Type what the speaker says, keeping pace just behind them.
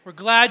We're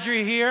glad you're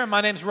here.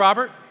 My name's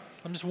Robert.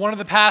 I'm just one of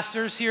the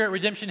pastors here at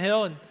Redemption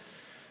Hill, and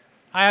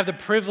I have the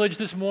privilege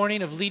this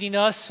morning of leading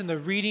us in the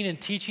reading and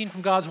teaching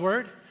from God's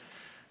Word.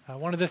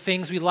 One of the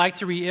things we like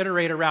to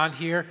reiterate around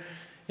here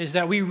is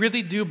that we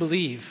really do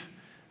believe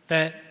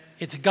that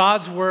it's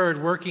God's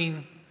Word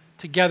working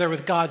together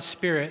with God's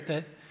Spirit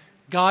that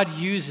God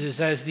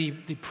uses as the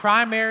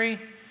primary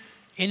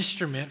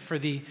instrument for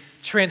the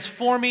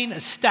transforming,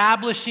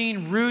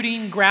 establishing,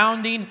 rooting,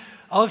 grounding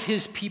of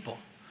His people.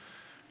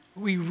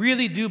 We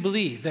really do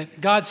believe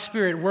that God's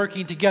Spirit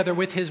working together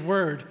with His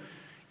Word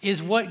is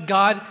what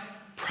God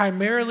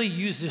primarily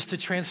uses to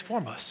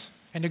transform us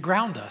and to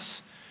ground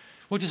us,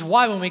 which is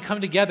why when we come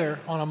together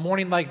on a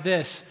morning like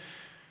this,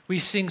 we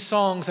sing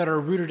songs that are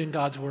rooted in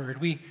God's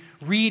Word. We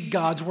read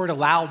God's Word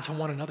aloud to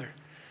one another.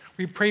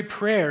 We pray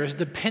prayers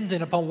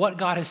dependent upon what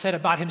God has said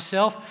about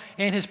Himself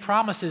and His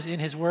promises in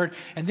His Word,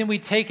 and then we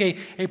take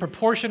a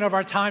proportion of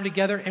our time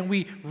together and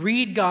we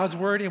read God's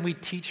Word and we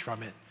teach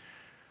from it,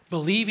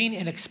 believing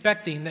and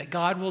expecting that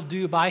God will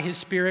do by His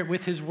Spirit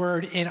with His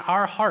Word in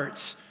our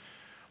hearts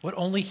what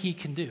only He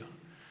can do.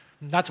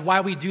 And that's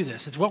why we do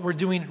this. It's what we're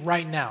doing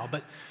right now.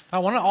 But I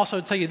want to also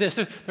tell you this.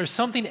 There's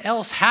something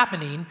else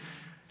happening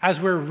as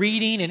we're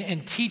reading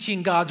and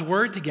teaching God's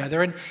Word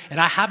together. And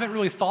I haven't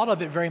really thought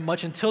of it very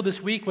much until this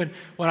week when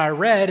I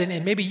read,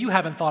 and maybe you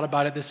haven't thought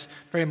about it this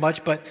very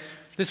much, but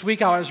this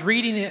week I was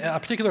reading a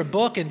particular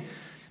book, and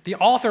the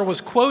author was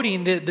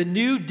quoting the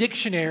New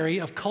Dictionary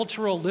of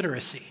Cultural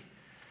Literacy.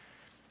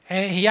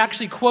 And he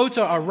actually quotes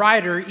a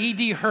writer,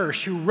 E.D.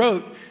 Hirsch, who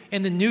wrote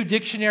in the New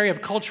Dictionary of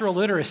Cultural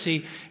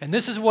Literacy, and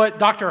this is what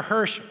Dr.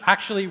 Hirsch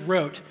actually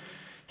wrote.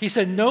 He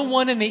said, "No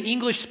one in the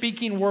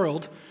English-speaking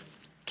world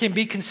can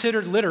be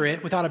considered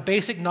literate without a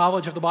basic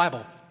knowledge of the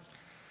Bible.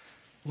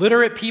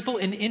 Literate people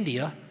in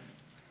India,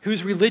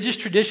 whose religious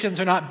traditions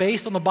are not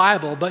based on the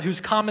Bible, but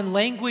whose common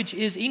language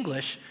is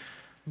English,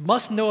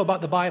 must know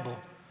about the Bible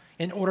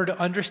in order to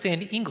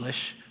understand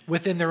English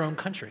within their own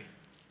country.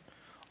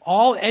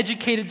 All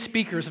educated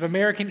speakers of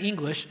American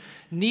English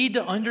need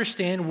to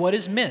understand what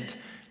is meant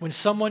when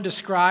someone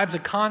describes a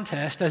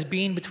contest as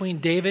being between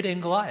David and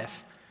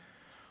Goliath,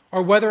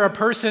 or whether a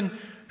person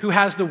who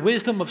has the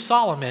wisdom of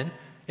Solomon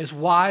is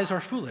wise or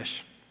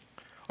foolish,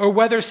 or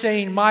whether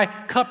saying, 'my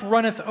cup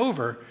runneth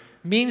over,'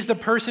 means the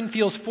person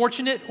feels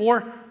fortunate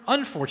or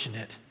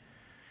unfortunate,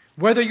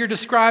 whether you're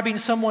describing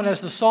someone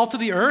as the salt of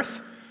the earth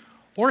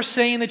or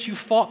saying that you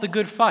fought the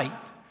good fight.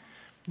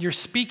 You're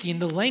speaking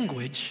the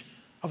language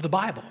of the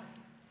Bible."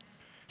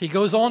 He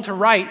goes on to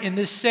write in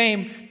this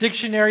same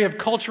Dictionary of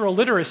Cultural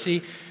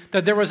Literacy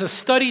that there was a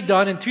study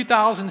done in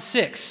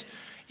 2006.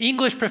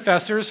 English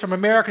professors from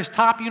America's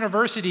top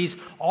universities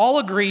all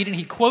agreed, and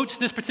he quotes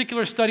this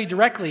particular study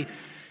directly.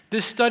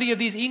 This study of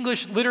these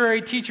English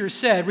literary teachers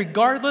said,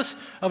 regardless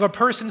of a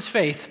person's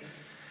faith,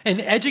 an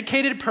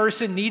educated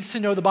person needs to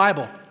know the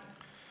Bible.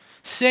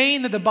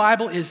 Saying that the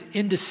Bible is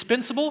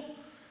indispensable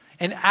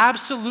and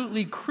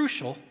absolutely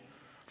crucial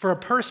for a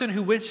person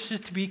who wishes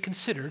to be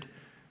considered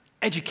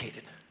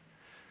educated.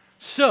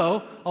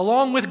 So,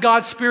 along with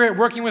God's Spirit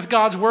working with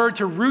God's Word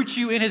to root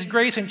you in His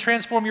grace and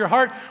transform your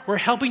heart, we're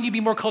helping you be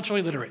more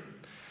culturally literate.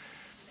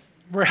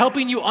 We're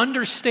helping you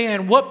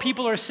understand what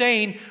people are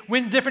saying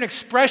when different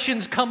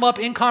expressions come up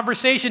in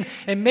conversation.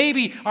 And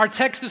maybe our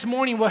text this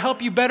morning will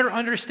help you better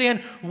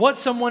understand what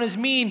someone is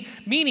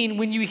meaning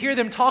when you hear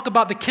them talk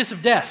about the kiss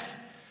of death.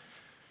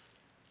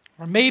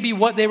 Or maybe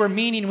what they were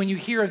meaning when you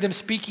hear of them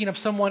speaking of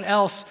someone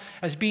else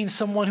as being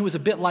someone who was a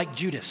bit like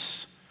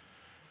Judas.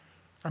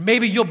 Or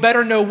maybe you'll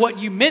better know what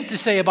you meant to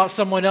say about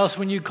someone else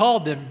when you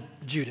called them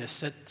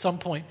Judas at some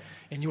point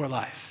in your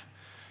life.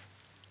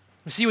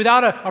 You see,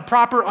 without a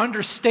proper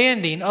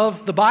understanding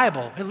of the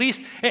Bible, at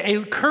least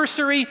a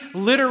cursory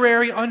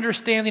literary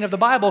understanding of the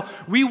Bible,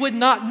 we would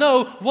not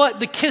know what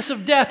the kiss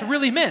of death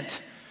really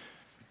meant.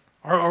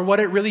 Or what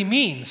it really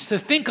means to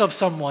think of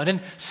someone and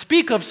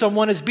speak of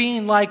someone as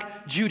being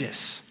like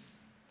Judas.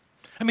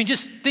 I mean,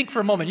 just think for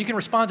a moment. You can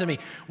respond to me.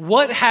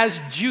 What has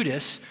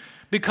Judas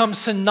become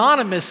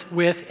synonymous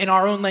with in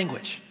our own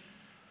language?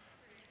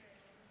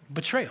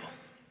 Betrayal.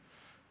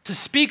 To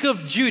speak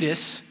of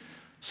Judas,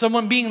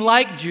 someone being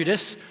like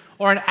Judas,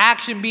 or an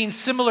action being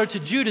similar to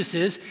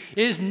Judas's,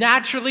 is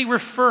naturally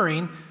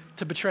referring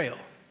to betrayal.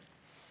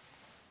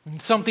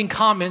 Something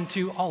common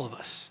to all of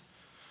us.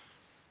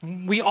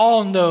 We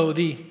all know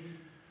the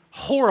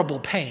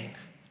horrible pain,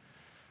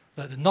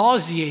 the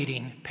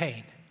nauseating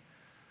pain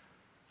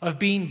of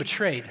being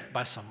betrayed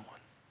by someone.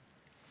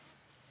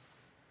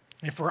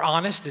 If we're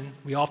honest, and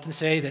we often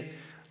say that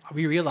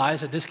we realize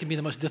that this can be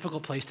the most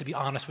difficult place to be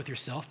honest with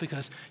yourself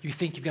because you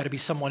think you've got to be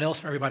someone else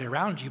for everybody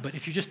around you, but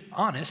if you're just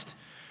honest,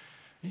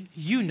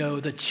 you know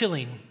the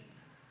chilling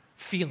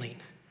feeling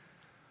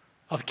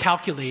of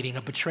calculating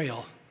a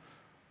betrayal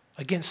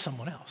against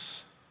someone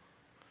else.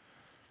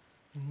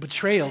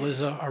 Betrayal is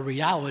a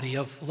reality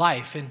of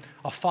life in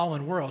a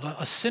fallen world,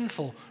 a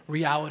sinful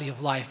reality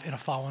of life in a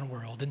fallen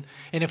world.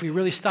 And if we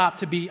really stop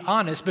to be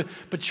honest,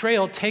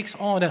 betrayal takes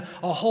on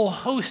a whole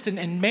host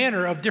and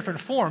manner of different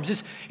forms.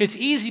 It's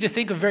easy to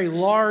think of very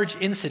large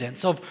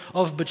incidents of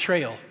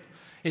betrayal.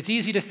 It's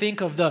easy to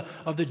think of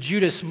the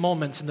Judas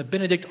moments and the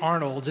Benedict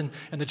Arnolds and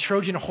the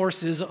Trojan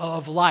horses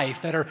of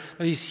life that are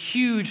these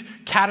huge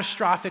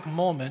catastrophic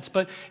moments.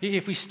 But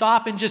if we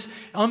stop and just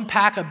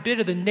unpack a bit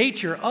of the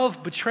nature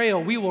of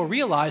betrayal, we will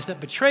realize that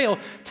betrayal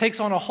takes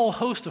on a whole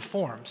host of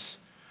forms.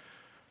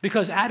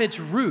 Because at its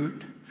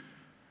root,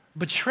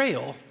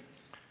 betrayal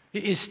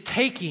is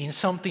taking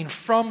something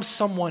from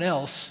someone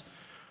else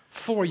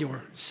for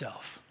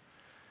yourself.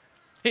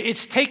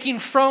 It's taking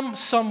from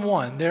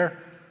someone their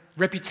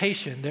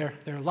reputation,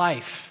 their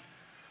life,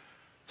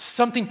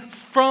 something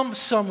from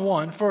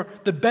someone for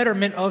the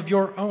betterment of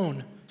your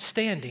own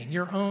standing,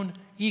 your own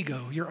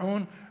ego, your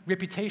own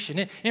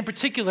reputation. In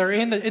particular,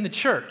 in the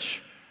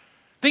church,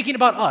 thinking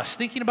about us,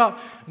 thinking about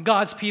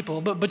God's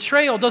people. But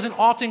betrayal doesn't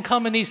often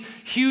come in these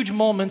huge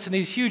moments and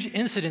these huge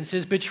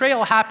incidences.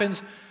 Betrayal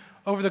happens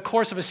over the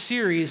course of a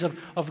series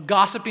of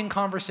gossiping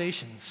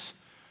conversations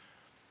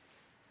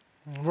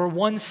where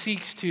one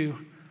seeks to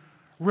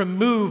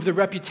remove the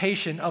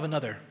reputation of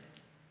another,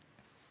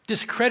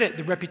 discredit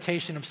the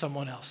reputation of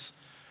someone else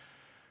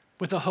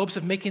with the hopes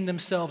of making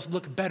themselves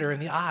look better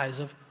in the eyes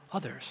of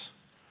others.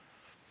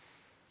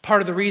 Part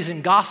of the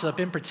reason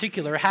gossip in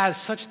particular has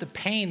such the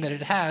pain that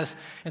it has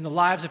in the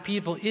lives of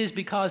people is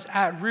because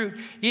at root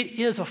it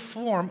is a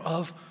form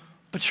of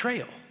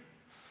betrayal.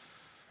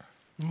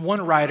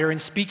 One writer, in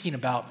speaking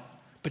about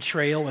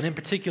betrayal, and in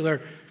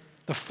particular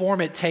the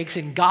form it takes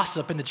in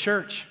gossip in the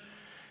church,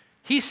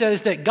 he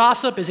says that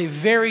gossip is a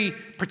very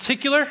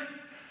particular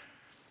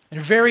and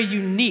a very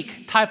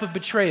unique type of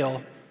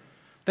betrayal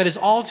that is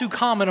all too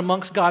common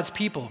amongst God's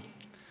people.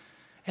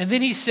 And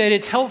then he said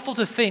it's helpful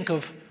to think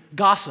of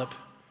gossip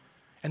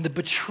and the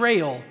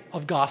betrayal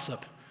of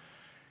gossip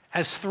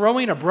as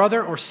throwing a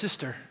brother or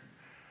sister,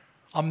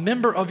 a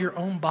member of your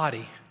own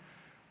body,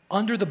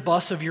 under the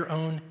bus of your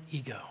own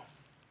ego.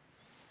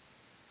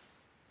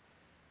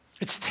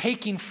 It's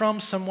taking from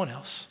someone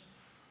else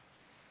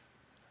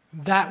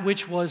that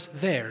which was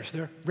theirs,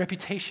 their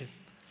reputation,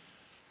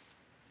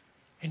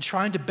 and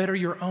trying to better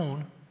your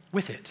own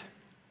with it.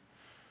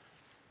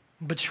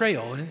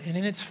 Betrayal, and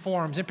in its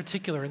forms, in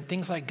particular, in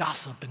things like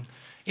gossip and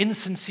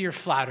insincere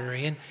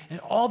flattery and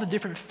all the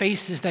different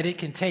faces that it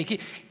can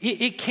take,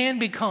 it can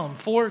become,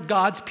 for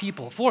God's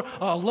people, for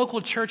a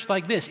local church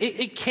like this,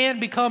 it can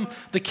become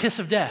the kiss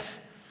of death.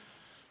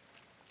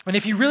 And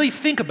if you really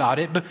think about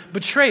it,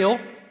 betrayal,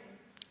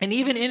 and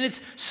even in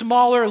its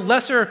smaller,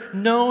 lesser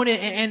known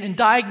and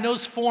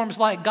diagnosed forms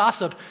like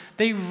gossip,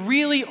 they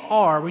really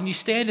are, when you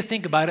stand to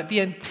think about it, the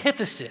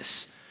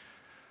antithesis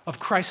of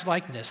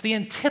Christ-likeness, the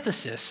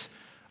antithesis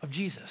of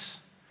Jesus.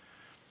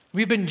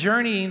 We've been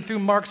journeying through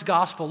Mark's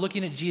gospel,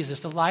 looking at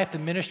Jesus, the life, the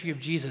ministry of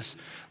Jesus,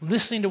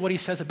 listening to what he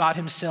says about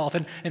himself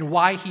and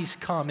why he's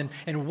come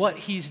and what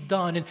he's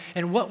done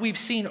and what we've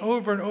seen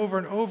over and over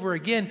and over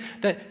again,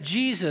 that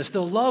Jesus,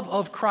 the love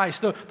of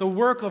Christ, the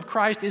work of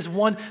Christ is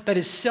one that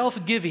is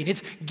self-giving.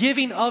 It's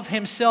giving of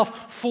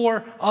himself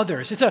for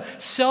others. It's a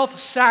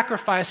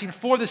self-sacrificing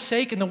for the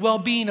sake and the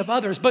well-being of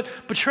others. But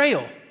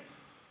betrayal,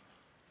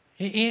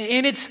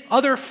 in its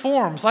other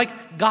forms,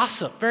 like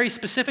gossip, very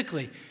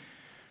specifically,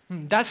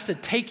 that's the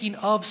taking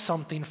of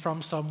something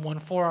from someone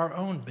for our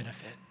own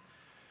benefit.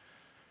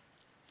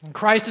 And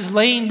Christ is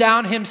laying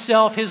down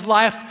himself, his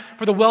life,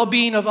 for the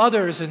well-being of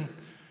others. And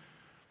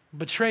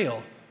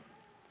betrayal,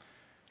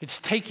 it's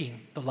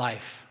taking the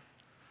life,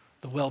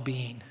 the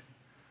well-being,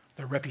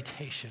 the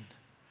reputation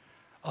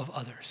of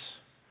others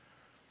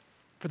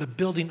for the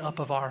building up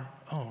of our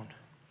own.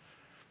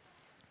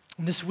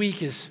 And this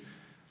week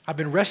I've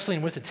been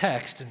wrestling with the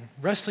text and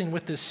wrestling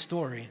with this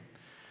story.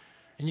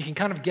 And you can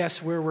kind of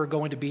guess where we're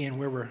going to be and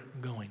where we're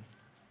going.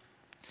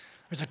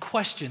 There's a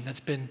question that's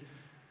been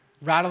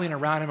rattling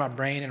around in my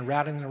brain and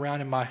rattling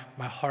around in my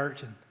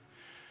heart. And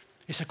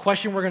it's a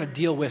question we're going to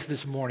deal with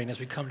this morning as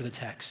we come to the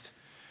text.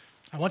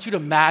 I want you to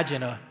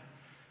imagine a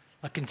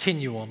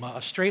continuum,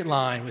 a straight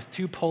line with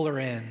two polar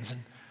ends.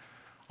 And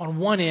on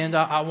one end,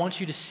 I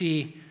want you to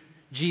see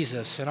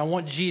Jesus. And I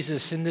want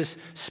Jesus in this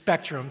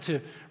spectrum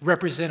to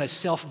represent a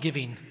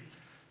self-giving,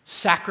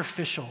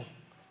 sacrificial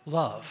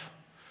love.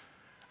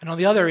 And on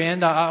the other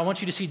end, I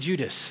want you to see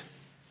Judas.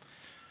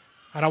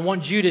 And I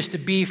want Judas to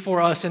be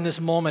for us in this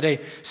moment a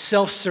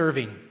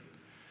self-serving,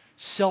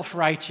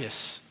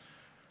 self-righteous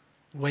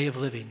way of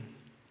living.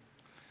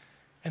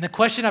 And the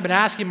question I've been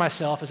asking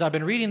myself as I've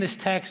been reading this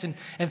text and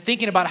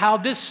thinking about how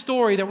this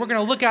story that we're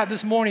going to look at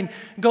this morning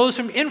goes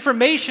from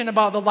information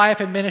about the life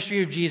and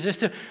ministry of Jesus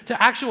to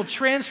actual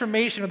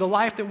transformation of the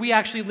life that we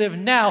actually live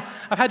now,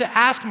 I've had to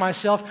ask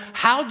myself,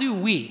 how do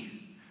we,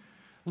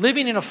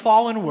 living in a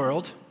fallen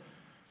world,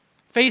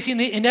 facing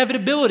the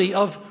inevitability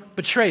of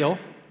betrayal,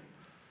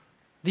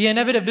 the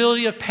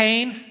inevitability of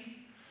pain,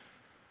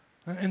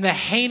 and the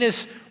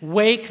heinous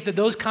wake that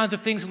those kinds of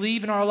things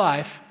leave in our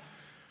life,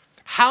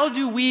 How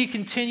do we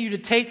continue to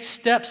take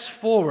steps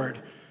forward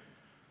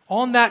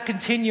on that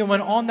continuum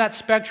and on that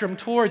spectrum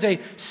towards a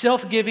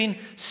self-giving,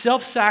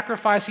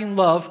 self-sacrificing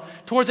love,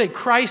 towards a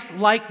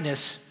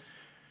Christ-likeness,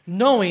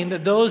 knowing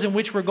that those in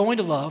which we're going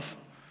to love,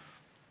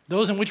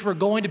 those in which we're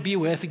going to be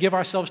with, to give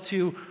ourselves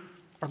to,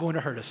 are going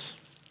to hurt us?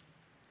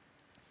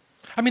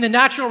 I mean, the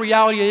natural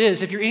reality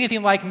is, if you're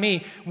anything like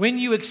me, when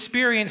you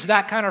experience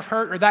that kind of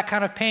hurt or that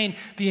kind of pain,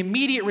 the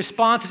immediate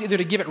response is either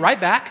to give it right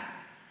back.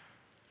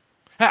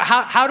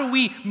 How do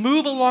we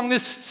move along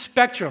this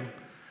spectrum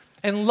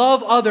and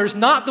love others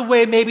not the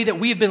way maybe that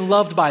we've been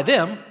loved by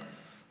them?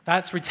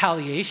 That's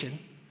retaliation.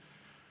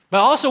 But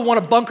I also want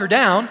to bunker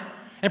down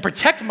and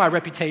protect my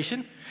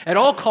reputation at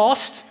all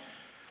costs.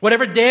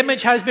 Whatever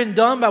damage has been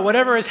done by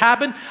whatever has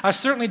happened, I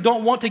certainly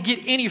don't want to get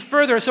any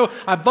further. So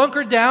I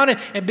bunker down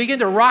and begin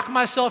to rock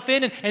myself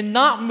in and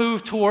not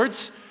move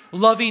towards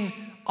loving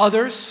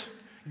others,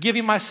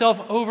 giving myself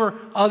over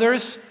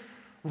others,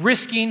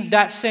 risking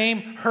that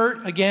same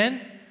hurt again.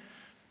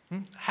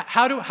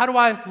 How do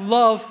I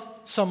love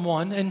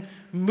someone and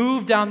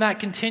move down that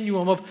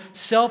continuum of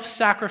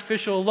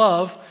self-sacrificial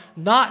love,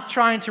 not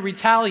trying to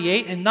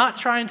retaliate and not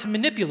trying to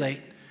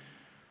manipulate,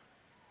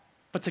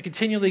 but to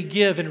continually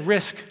give and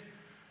risk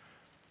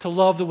to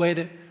love the way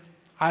that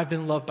I've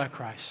been loved by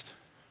Christ?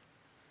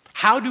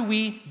 How do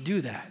we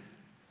do that?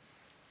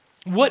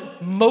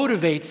 What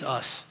motivates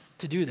us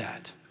to do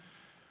that?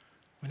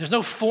 There's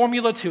no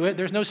formula to it.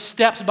 There's no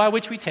steps by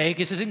which we take.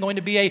 This isn't going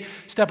to be a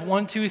step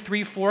 1, 2,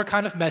 3, 4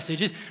 kind of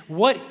message.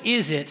 What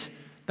is it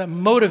that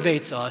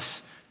motivates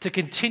us to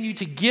continue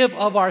to give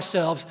of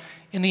ourselves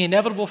in the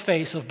inevitable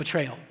face of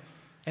betrayal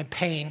and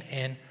pain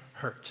and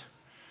hurt?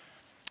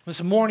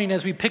 This morning,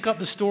 as we pick up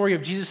the story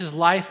of Jesus'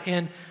 life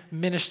and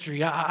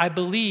ministry, I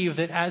believe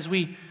that as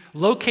we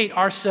locate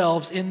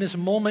ourselves in this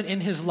moment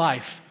in his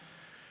life,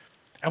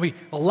 and we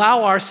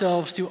allow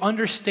ourselves to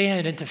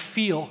understand and to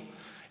feel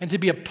and to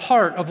be a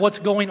part of what's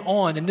going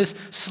on in this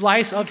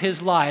slice of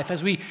his life,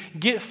 as we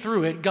get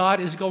through it, God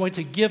is going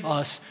to give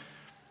us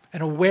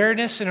an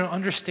awareness and an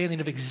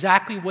understanding of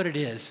exactly what it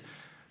is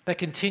that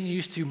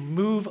continues to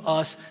move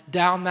us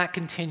down that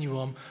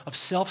continuum of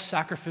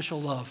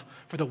self-sacrificial love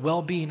for the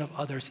well-being of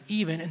others,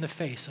 even in the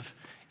face of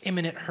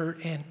imminent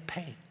hurt and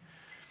pain.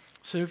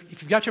 So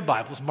if you've got your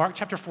Bibles, Mark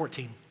chapter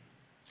 14,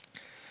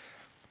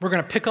 we're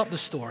going to pick up the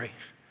story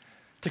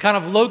to kind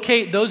of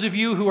locate those of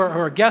you who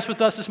are guests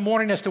with us this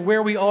morning as to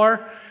where we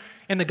are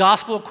in the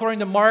gospel according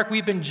to Mark.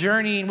 We've been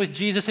journeying with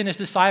Jesus and his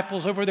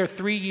disciples over their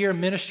 3-year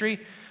ministry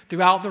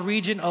throughout the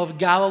region of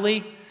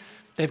Galilee.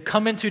 They've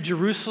come into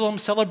Jerusalem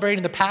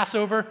celebrating the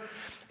Passover.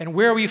 And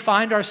where we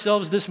find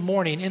ourselves this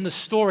morning in the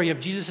story of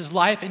Jesus'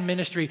 life and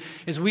ministry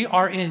is we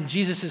are in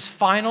Jesus'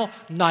 final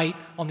night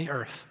on the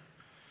earth.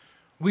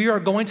 We are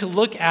going to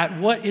look at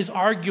what is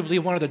arguably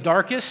one of the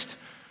darkest,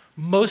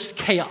 most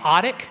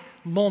chaotic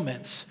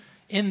moments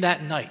in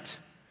that night.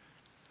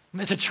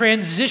 It's a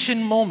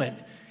transition moment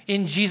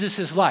in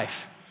Jesus'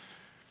 life.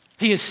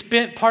 He has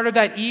spent part of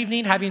that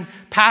evening having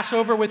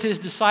Passover with his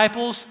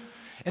disciples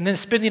and then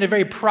spending a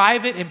very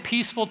private and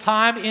peaceful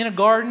time in a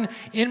garden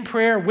in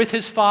prayer with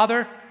his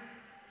Father.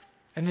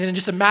 And then in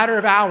just a matter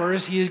of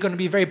hours, he is going to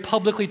be very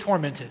publicly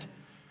tormented,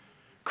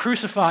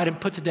 crucified, and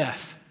put to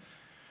death.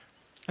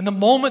 And the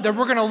moment that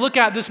we're going to look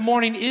at this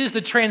morning is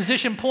the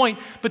transition point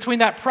between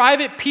that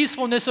private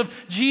peacefulness of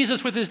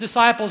Jesus with his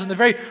disciples and the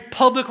very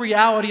public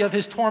reality of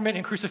his torment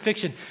and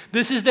crucifixion.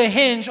 This is the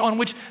hinge on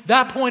which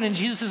that point in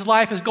Jesus'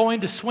 life is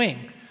going to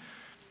swing.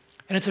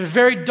 And it's a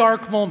very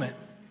dark moment.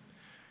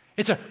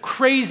 It's a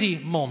crazy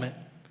moment.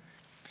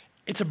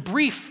 It's a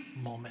brief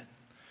moment.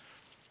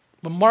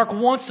 But Mark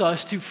wants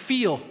us to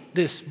feel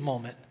this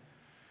moment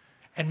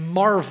and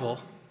marvel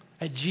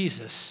at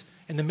Jesus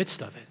in the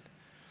midst of it.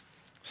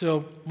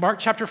 So, Mark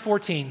chapter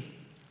 14,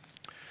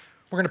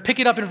 we're going to pick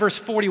it up in verse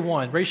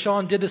 41. Ray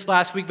Sean did this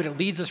last week, but it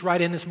leads us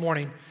right in this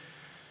morning.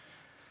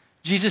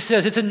 Jesus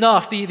says, "It's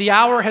enough. The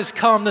hour has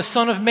come. The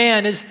Son of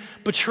Man is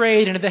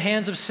betrayed into the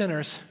hands of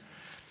sinners.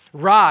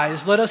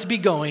 Rise, let us be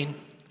going.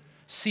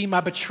 See,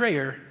 my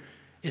betrayer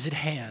is at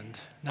hand."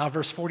 Now,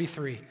 verse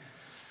 43.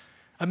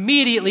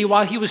 Immediately,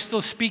 while he was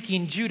still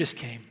speaking, Judas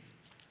came,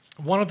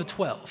 one of the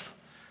 12.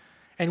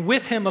 And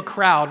with him a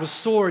crowd with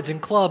swords and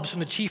clubs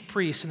from the chief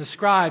priests and the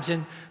scribes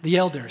and the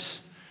elders.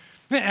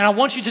 And I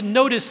want you to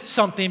notice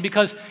something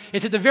because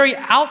it's at the very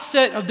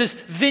outset of this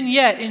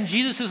vignette in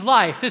Jesus'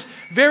 life, this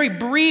very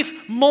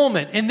brief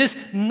moment in this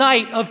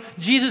night of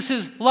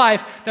Jesus'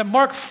 life, that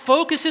Mark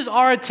focuses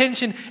our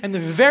attention in the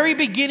very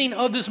beginning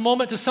of this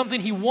moment to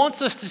something he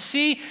wants us to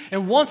see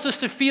and wants us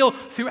to feel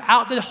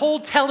throughout the whole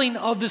telling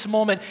of this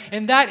moment.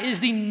 And that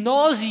is the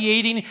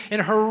nauseating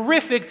and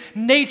horrific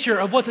nature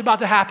of what's about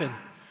to happen.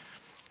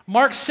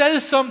 Mark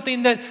says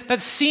something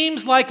that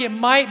seems like it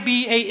might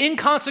be an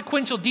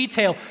inconsequential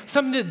detail,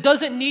 something that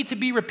doesn't need to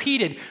be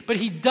repeated, but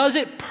he does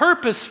it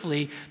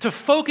purposefully to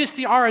focus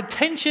our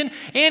attention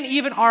and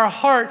even our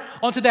heart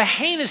onto the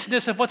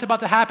heinousness of what's about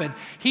to happen.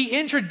 He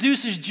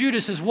introduces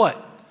Judas as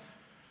what?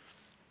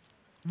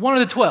 One of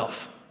the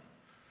 12.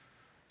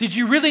 Did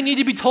you really need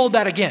to be told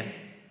that again?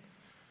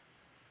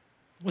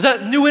 Was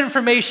that new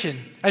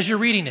information as you're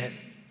reading it?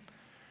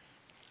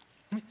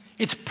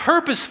 It's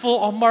purposeful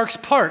on Mark's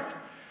part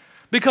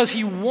because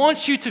he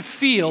wants you to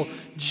feel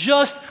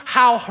just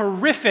how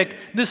horrific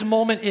this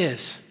moment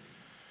is.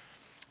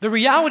 The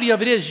reality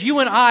of it is you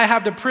and I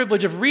have the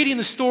privilege of reading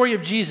the story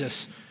of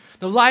Jesus,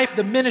 the life,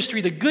 the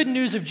ministry, the good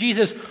news of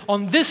Jesus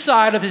on this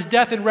side of his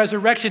death and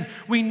resurrection.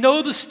 We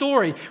know the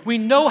story. We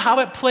know how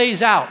it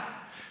plays out.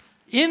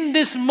 In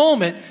this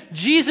moment,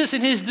 Jesus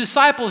and his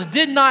disciples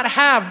did not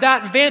have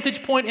that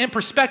vantage point and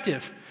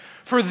perspective.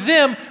 For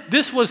them,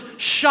 this was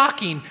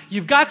shocking.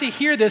 You've got to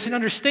hear this and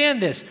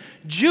understand this.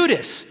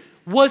 Judas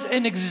was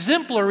an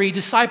exemplary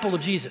disciple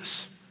of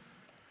Jesus.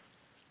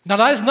 Now,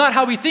 that is not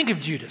how we think of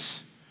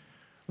Judas.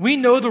 We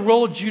know the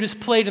role Judas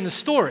played in the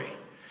story.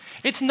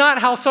 It's not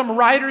how some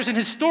writers and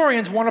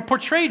historians want to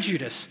portray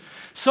Judas.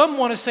 Some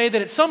want to say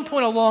that at some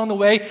point along the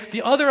way,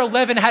 the other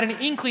 11 had an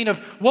inkling of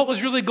what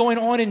was really going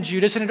on in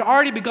Judas and had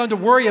already begun to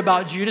worry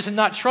about Judas and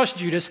not trust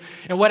Judas.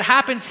 And what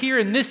happens here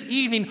in this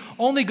evening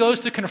only goes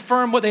to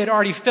confirm what they had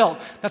already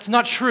felt. That's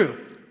not true.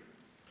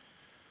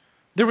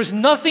 There was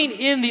nothing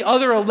in the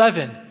other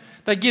 11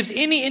 that gives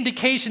any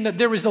indication that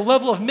there was a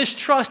level of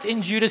mistrust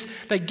in Judas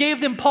that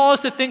gave them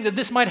pause to think that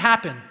this might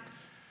happen.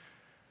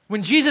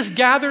 When Jesus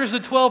gathers the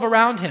 12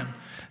 around him,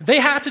 they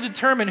have to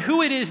determine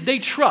who it is they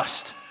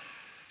trust.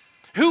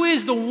 Who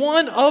is the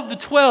one of the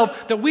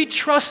 12 that we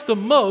trust the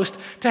most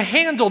to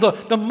handle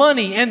the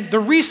money and the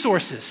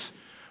resources?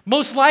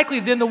 Most likely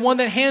then the one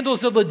that handles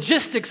the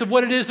logistics of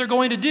what it is they're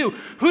going to do.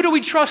 Who do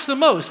we trust the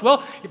most?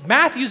 Well,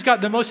 Matthew's got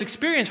the most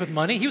experience with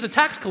money. He was a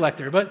tax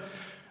collector, but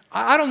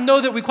I don't know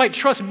that we quite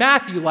trust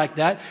Matthew like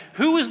that.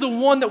 Who is the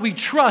one that we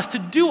trust to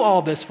do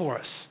all this for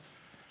us?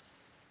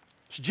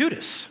 It's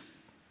Judas.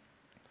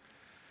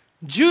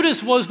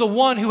 Judas was the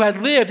one who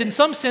had lived in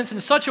some sense in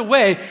such a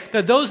way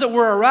that those that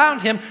were around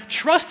him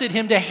trusted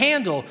him to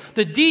handle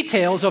the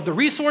details of the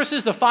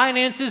resources, the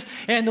finances,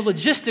 and the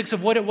logistics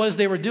of what it was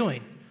they were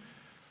doing.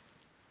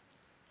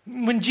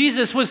 When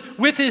Jesus was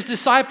with his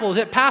disciples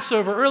at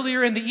Passover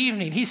earlier in the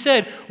evening, he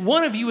said,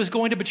 "One of you is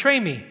going to betray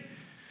me."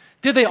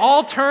 Did they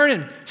all turn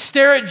and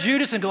stare at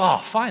Judas and go, "Oh,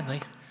 finally.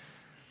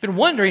 Been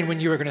wondering when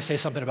you were going to say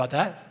something about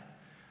that.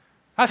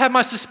 I've had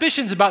my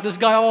suspicions about this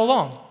guy all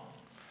along."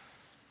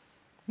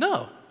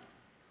 No.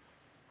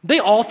 They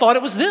all thought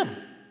it was them.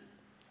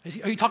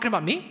 Are you talking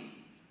about me?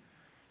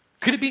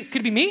 Could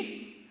it be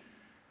me?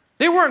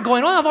 They weren't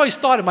going, "Oh, I've always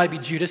thought it might be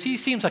Judas. He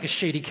seems like a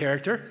shady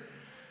character."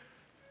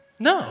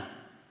 No.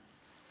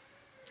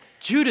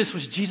 Judas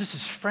was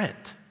Jesus' friend.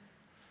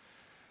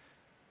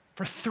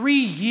 For 3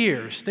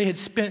 years, they had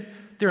spent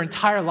their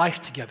entire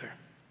life together.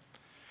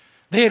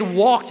 They had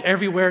walked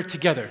everywhere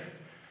together.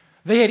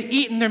 They had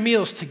eaten their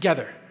meals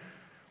together.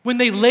 When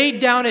they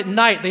laid down at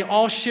night, they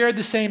all shared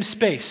the same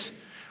space.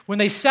 When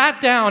they sat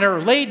down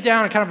or laid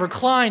down and kind of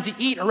reclined to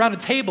eat around a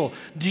table,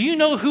 do you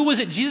know who was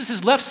at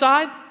Jesus' left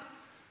side?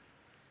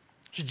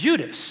 It was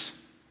Judas.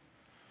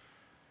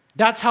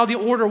 That's how the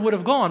order would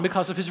have gone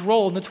because of his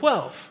role in the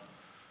 12.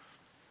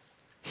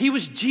 He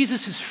was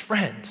Jesus'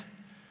 friend.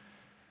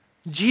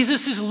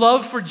 Jesus'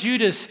 love for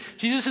Judas,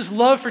 Jesus'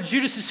 love for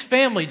Judas'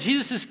 family,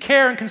 Jesus'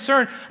 care and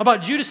concern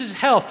about Judas'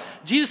 health,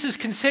 Jesus'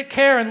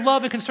 care and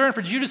love and concern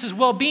for Judas'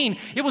 well-being,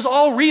 it was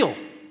all real.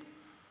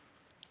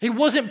 It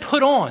wasn't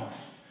put on.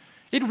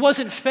 It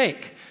wasn't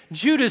fake.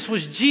 Judas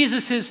was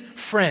Jesus'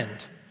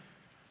 friend,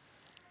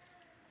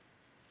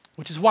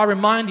 which is why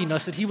reminding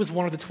us that he was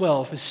one of the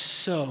 12 is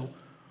so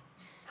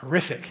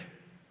horrific.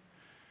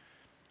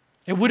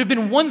 It would have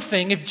been one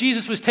thing if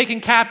Jesus was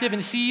taken captive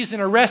and seized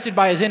and arrested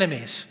by his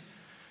enemies.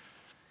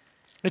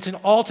 It's an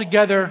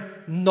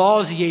altogether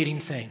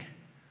nauseating thing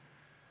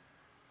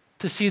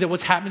to see that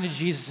what's happening to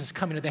Jesus is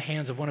coming to the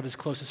hands of one of his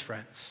closest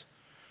friends.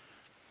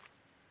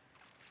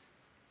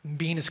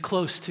 Being as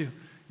close to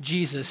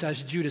Jesus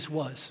as Judas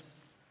was,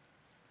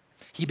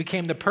 he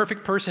became the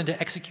perfect person to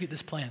execute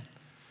this plan.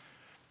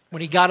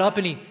 When he got up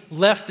and he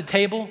left the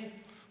table,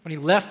 when he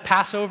left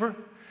Passover,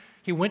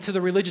 he went to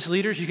the religious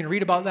leaders. You can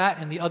read about that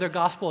in the other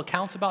gospel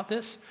accounts about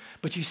this.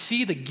 But you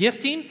see the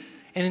gifting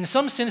and in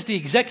some sense the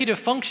executive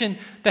function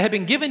that had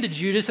been given to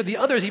Judas that the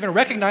others even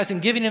recognized in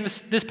giving him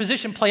this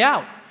position play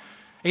out.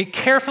 A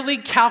carefully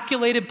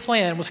calculated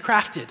plan was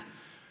crafted.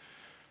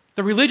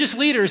 The religious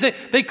leaders,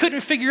 they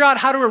couldn't figure out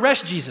how to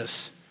arrest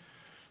Jesus.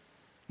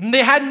 And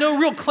they had no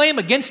real claim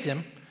against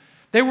him.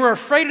 They were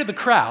afraid of the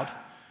crowd.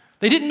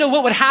 They didn't know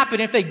what would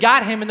happen if they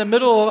got him in the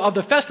middle of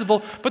the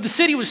festival, but the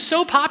city was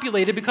so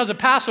populated because of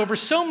Passover,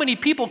 so many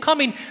people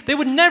coming, they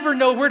would never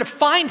know where to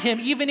find him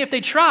even if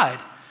they tried.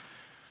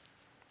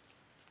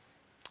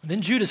 And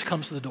then Judas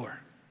comes to the door.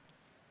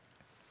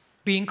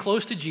 Being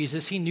close to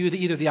Jesus, he knew that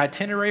either the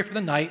itinerary for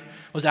the night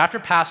was after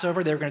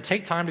Passover, they were going to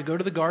take time to go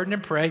to the garden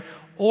and pray,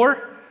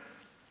 or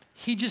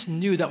he just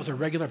knew that was a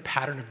regular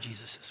pattern of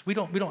Jesus's. We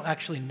don't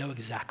actually know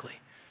exactly.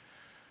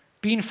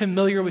 Being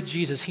familiar with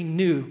Jesus, he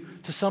knew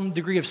to some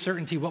degree of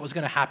certainty what was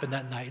going to happen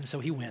that night, and so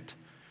he went.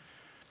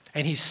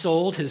 And he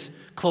sold his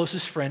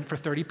closest friend for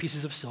 30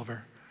 pieces of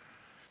silver.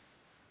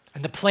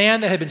 And the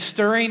plan that had been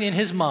stirring in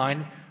his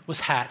mind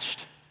was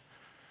hatched.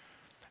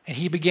 And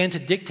he began to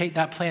dictate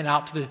that plan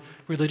out to the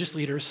religious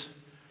leaders,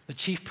 the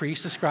chief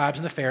priests, the scribes,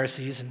 and the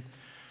Pharisees. And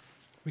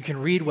we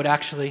can read what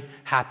actually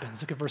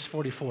happens. Look at verse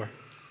 44.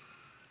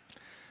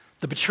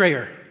 The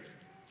betrayer,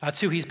 that's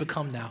who he's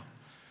become now,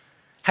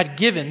 had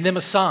given them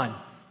a sign.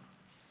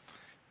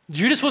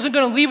 Judas wasn't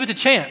going to leave it to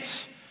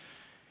chance.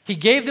 He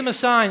gave them a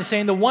sign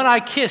saying, the one I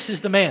kiss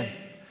is the man.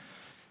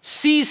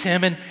 Seize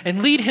him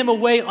and lead him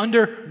away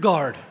under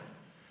guard.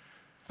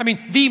 I mean,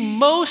 the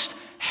most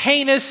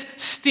heinous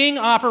sting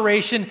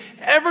operation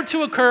ever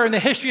to occur in the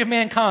history of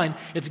mankind.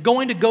 It's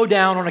going to go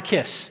down on a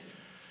kiss.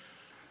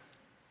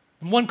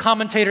 And one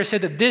commentator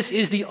said that this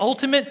is the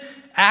ultimate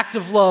act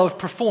of love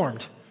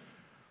performed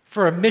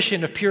for a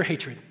mission of pure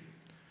hatred.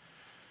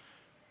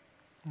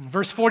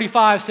 Verse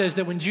 45 says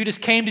that when Judas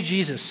came to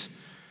Jesus,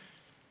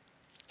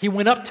 he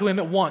went up to him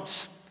at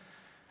once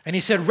and he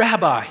said,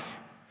 Rabbi,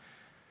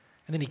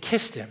 and then he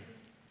kissed him.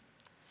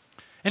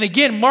 And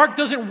again, Mark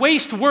doesn't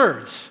waste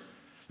words.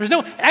 There's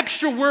no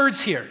extra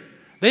words here.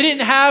 They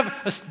didn't have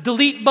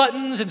delete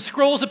buttons and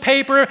scrolls of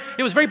paper.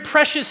 It was very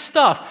precious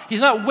stuff. He's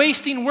not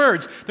wasting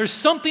words. There's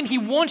something he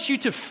wants you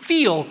to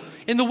feel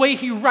in the way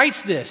he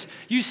writes this.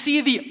 You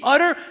see the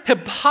utter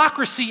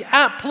hypocrisy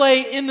at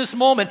play in this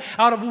moment.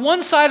 Out of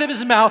one side of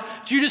his mouth,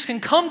 Judas can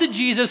come to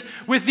Jesus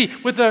with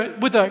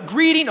a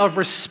greeting of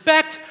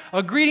respect,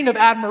 a greeting of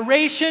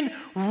admiration.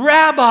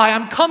 Rabbi,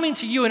 I'm coming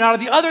to you. And out of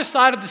the other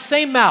side of the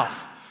same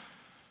mouth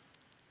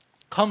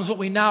comes what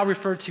we now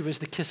refer to as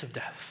the kiss of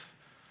death.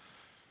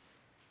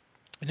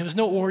 And it was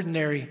no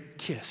ordinary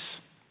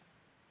kiss.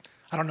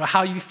 I don't know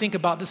how you think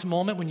about this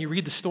moment when you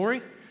read the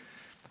story.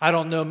 I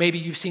don't know, maybe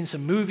you've seen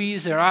some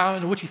movies, or I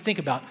don't know what you think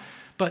about.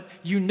 But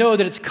you know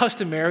that it's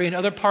customary in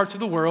other parts of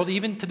the world,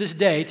 even to this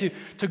day,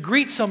 to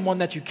greet someone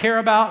that you care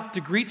about, to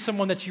greet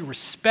someone that you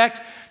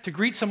respect, to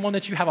greet someone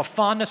that you have a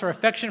fondness or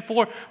affection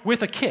for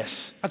with a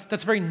kiss.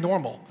 That's very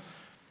normal.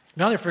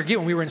 I'll never forget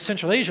when we were in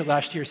Central Asia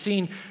last year,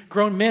 seeing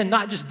grown men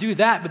not just do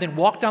that, but then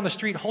walk down the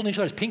street holding each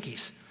other's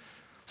pinkies.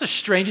 It's the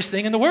strangest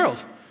thing in the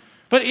world.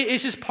 But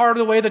it's just part of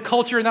the way the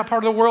culture in that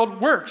part of the world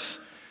works.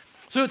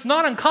 So it's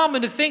not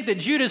uncommon to think that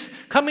Judas,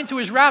 coming to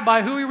his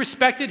rabbi, who he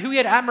respected, who he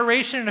had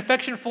admiration and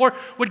affection for,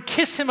 would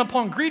kiss him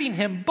upon greeting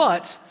him.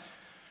 But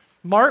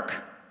Mark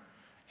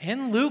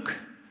and Luke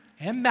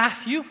and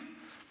Matthew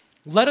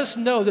let us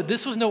know that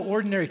this was no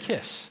ordinary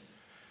kiss.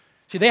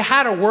 See, they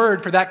had a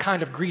word for that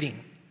kind of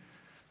greeting.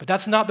 But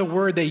that's not the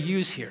word they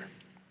use here.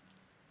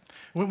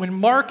 When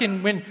Mark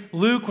and when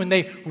Luke, when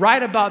they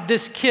write about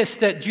this kiss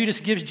that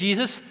Judas gives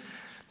Jesus,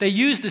 they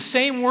use the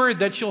same word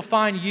that you'll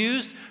find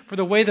used for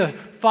the way the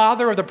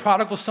father of the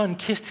prodigal son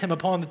kissed him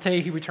upon the day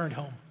he returned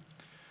home.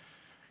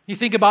 You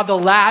think about the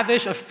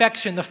lavish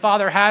affection the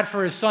father had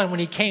for his son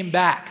when he came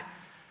back.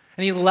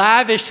 And he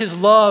lavished his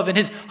love and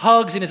his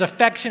hugs and his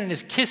affection and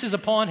his kisses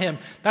upon him.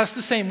 That's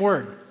the same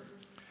word.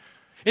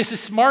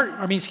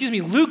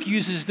 Luke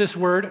uses this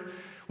word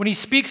when he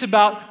speaks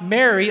about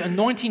Mary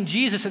anointing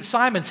Jesus at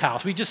Simon's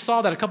house. We just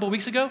saw that a couple of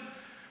weeks ago.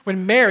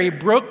 When Mary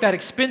broke that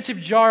expensive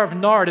jar of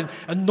nard and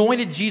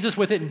anointed Jesus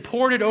with it and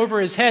poured it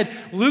over his head,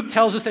 Luke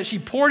tells us that she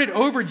poured it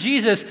over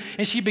Jesus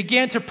and she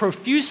began to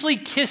profusely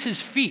kiss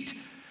his feet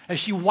as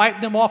she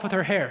wiped them off with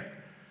her hair.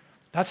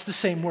 That's the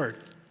same word.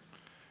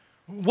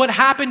 What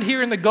happened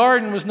here in the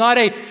garden was not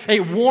a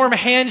warm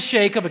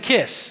handshake of a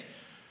kiss.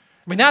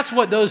 I mean, that's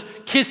what those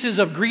kisses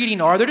of greeting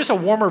are. They're just a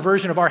warmer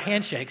version of our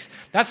handshakes.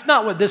 That's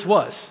not what this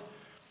was.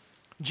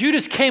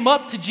 Judas came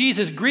up to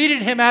Jesus,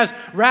 greeted him as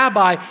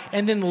rabbi,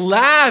 and then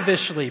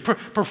lavishly,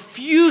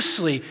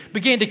 profusely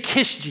began to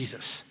kiss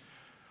Jesus.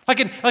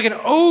 Like an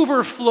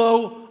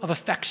overflow of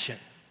affection.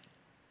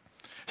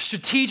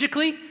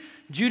 Strategically,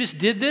 Judas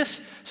did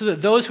this so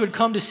that those who had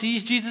come to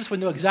seize Jesus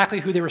would know exactly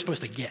who they were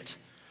supposed to get.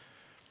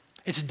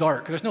 It's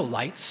dark. There's no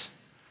lights.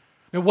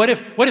 I mean, what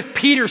if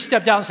Peter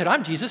stepped out and said,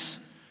 I'm Jesus?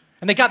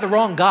 And they got the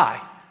wrong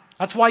guy.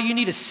 That's why you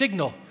need a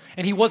signal.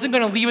 And he wasn't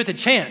going to leave it to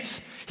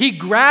chance. He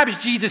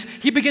grabs Jesus.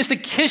 He begins to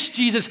kiss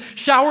Jesus,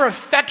 shower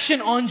affection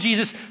on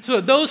Jesus so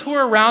that those who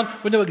were around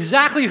would know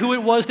exactly who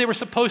it was they were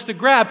supposed to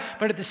grab.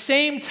 But at the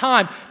same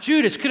time,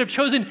 Judas could have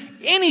chosen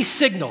any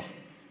signal,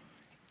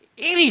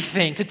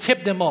 anything to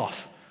tip them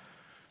off.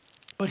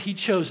 But he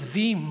chose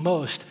the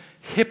most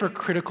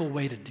hypocritical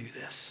way to do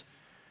this.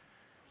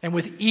 And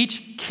with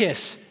each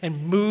kiss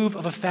and move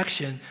of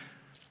affection,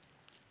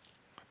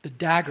 the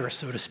dagger,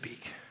 so to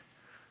speak,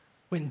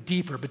 went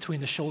deeper between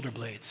the shoulder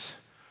blades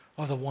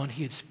of the one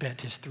he had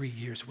spent his 3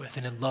 years with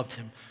and had loved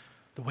him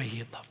the way he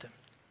had loved him.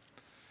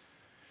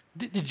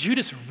 Did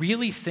Judas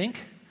really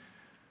think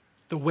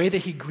the way that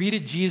he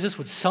greeted Jesus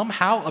would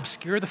somehow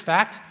obscure the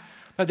fact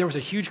that there was a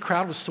huge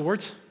crowd with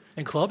swords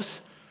and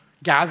clubs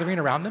gathering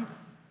around them?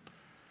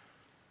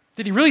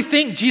 Did he really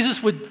think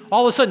Jesus would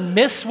all of a sudden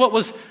miss what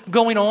was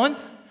going on?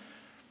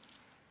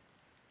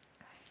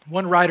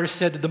 One writer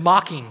said that the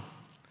mocking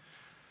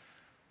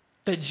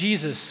that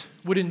Jesus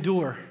would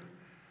endure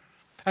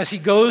as he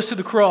goes to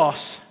the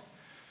cross,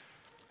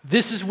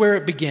 this is where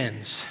it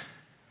begins.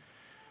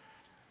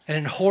 And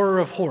in horror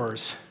of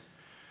horrors,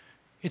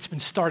 it's been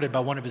started by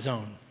one of his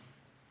own.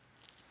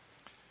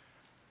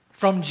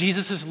 from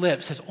Jesus'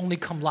 lips has only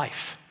come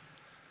life,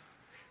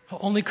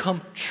 only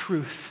come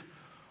truth,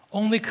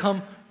 only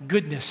come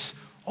goodness,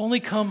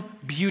 only come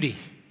beauty.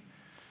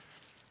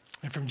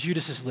 And from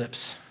Judas'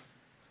 lips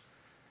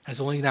has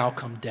only now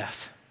come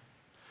death.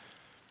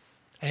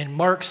 And in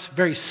Mark's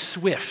very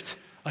swift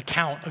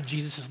account of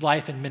Jesus'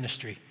 life and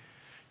ministry,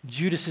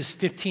 Judas'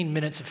 15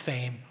 minutes of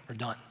fame are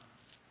done.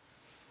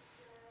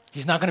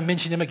 He's not going to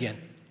mention him again.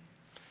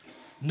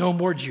 No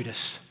more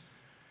Judas.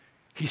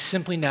 He's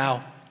simply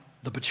now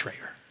the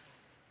betrayer.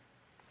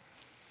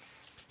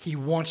 He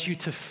wants you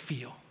to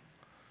feel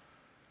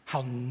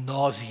how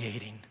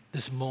nauseating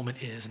this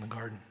moment is in the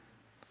garden.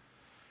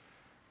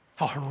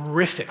 How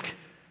horrific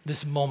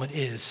this moment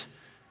is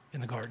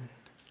in the garden.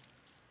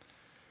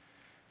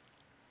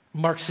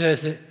 Mark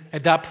says that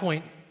at that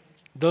point,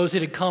 those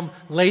that had come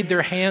laid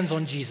their hands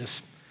on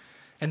Jesus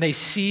and they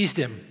seized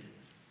him.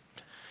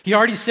 He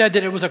already said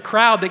that it was a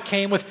crowd that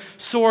came with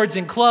swords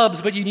and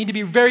clubs, but you need to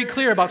be very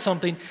clear about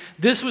something.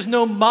 This was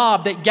no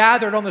mob that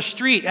gathered on the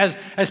street as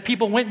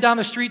people went down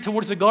the street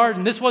towards the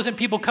garden. This wasn't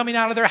people coming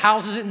out of their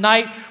houses at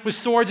night with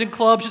swords and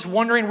clubs just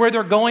wondering where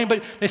they're going,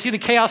 but they see the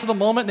chaos of the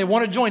moment and they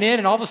want to join in,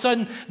 and all of a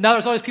sudden now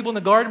there's all these people in the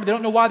garden, but they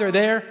don't know why they're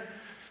there.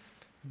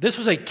 This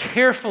was a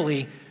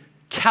carefully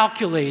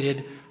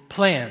calculated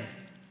plan.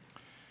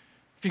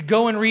 If you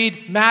go and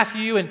read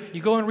Matthew and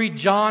you go and read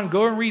John,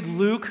 go and read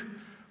Luke,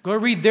 go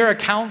read their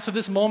accounts of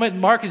this moment.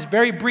 Mark is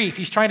very brief.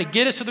 He's trying to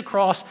get us to the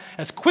cross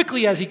as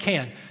quickly as he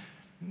can.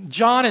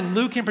 John and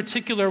Luke in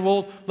particular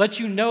will let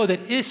you know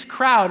that this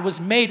crowd was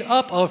made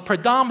up of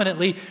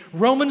predominantly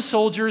Roman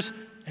soldiers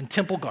and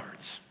temple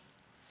guards.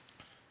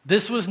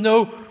 This was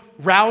no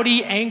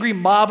rowdy, angry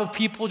mob of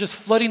people just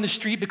flooding the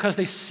street because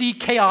they see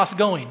chaos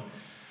going.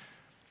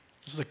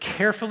 This was a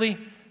carefully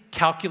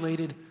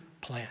calculated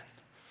plan.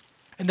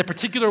 And the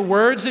particular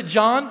words that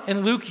John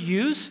and Luke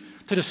use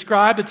to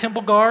describe the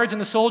temple guards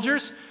and the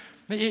soldiers,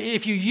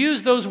 if you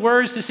use those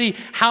words to see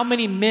how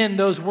many men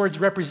those words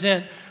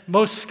represent,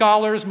 most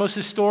scholars, most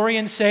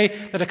historians say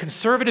that a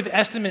conservative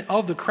estimate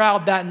of the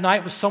crowd that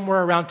night was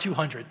somewhere around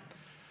 200.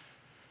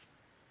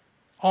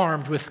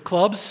 Armed with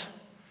clubs,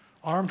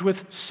 armed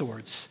with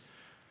swords,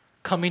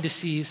 coming to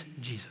seize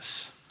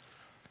Jesus.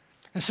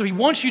 And so he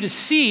wants you to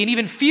see and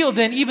even feel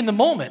then even the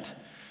moment,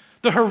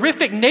 the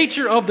horrific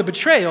nature of the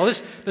betrayal,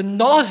 the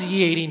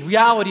nauseating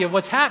reality of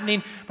what's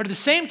happening, but at the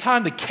same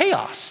time, the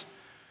chaos.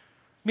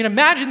 I mean,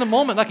 imagine the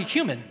moment like a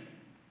human.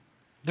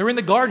 They're in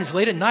the gardens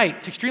late at night.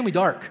 It's extremely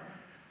dark.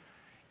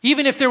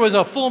 Even if there was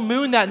a full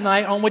moon that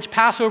night on which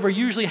Passover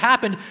usually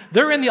happened,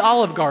 they're in the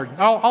Olive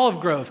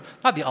Grove.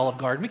 Not the Olive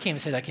Garden. We can't even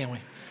say that, can we?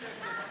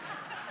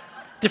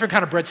 Different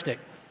kind of breadstick.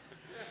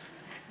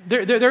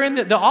 They're in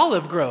the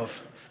Olive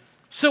Grove.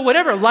 So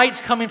whatever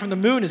light's coming from the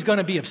moon is going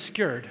to be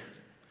obscured.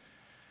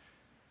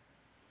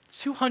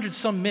 200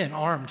 some men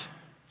armed,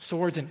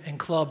 swords and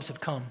clubs have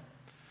come.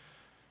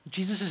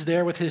 Jesus is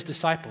there with his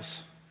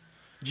disciples.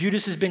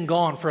 Judas has been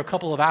gone for a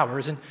couple of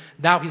hours, and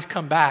now he's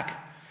come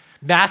back.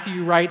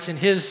 Matthew writes in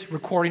his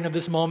recording of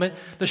this moment,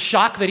 the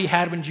shock that he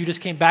had when Judas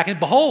came back, and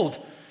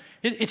behold,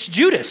 it's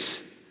Judas.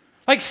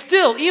 Like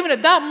still, even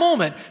at that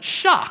moment,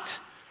 shocked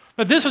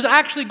that this was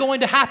actually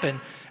going to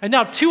happen. And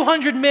now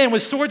 200 men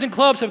with swords and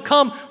clubs have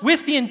come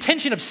with the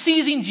intention of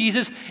seizing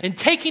Jesus and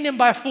taking him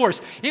by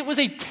force. It was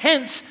a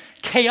tense,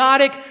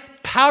 chaotic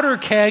powder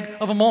keg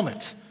of a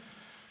moment.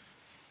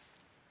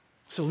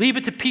 So leave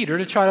it to Peter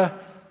to try to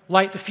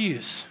light the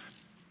fuse.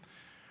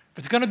 If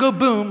it's going to go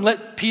boom,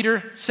 let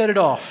Peter set it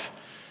off.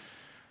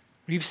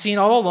 We've seen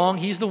all along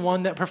he's the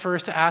one that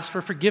prefers to ask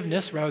for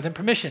forgiveness rather than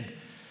permission.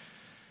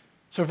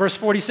 So verse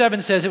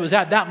 47 says it was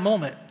at that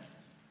moment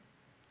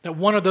that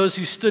one of those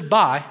who stood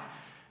by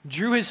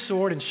drew his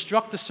sword and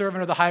struck the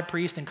servant of the high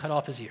priest and cut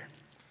off his ear.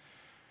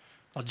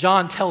 Well,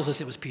 John tells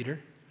us it was Peter.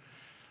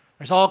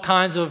 There's all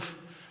kinds of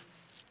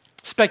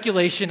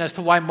speculation as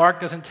to why Mark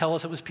doesn't tell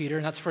us it was Peter,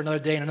 and that's for another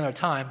day and another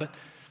time, but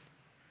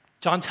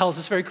John tells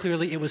us very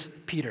clearly it was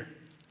Peter.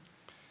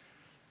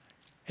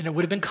 And it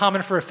would have been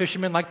common for a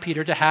fisherman like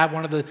Peter to have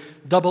one of the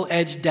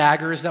double-edged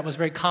daggers that was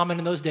very common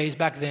in those days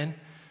back then.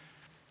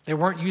 They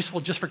weren't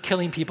useful just for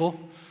killing people.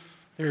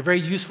 They were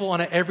very useful on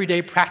an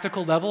everyday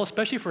practical level,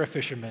 especially for a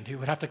fisherman who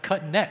would have to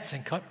cut nets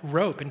and cut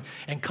rope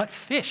and cut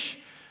fish.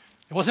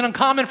 It wasn't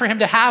uncommon for him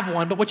to have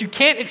one, but what you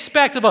can't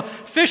expect of a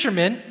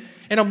fisherman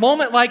in a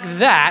moment like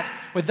that,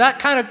 with that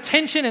kind of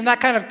tension and that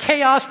kind of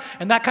chaos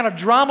and that kind of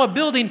drama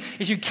building,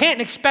 is you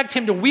can't expect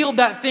him to wield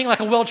that thing like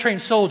a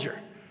well-trained soldier.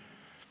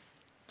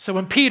 So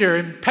when Peter,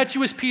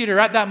 impetuous Peter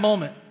at that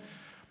moment,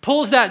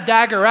 pulls that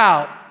dagger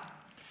out,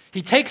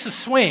 he takes a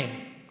swing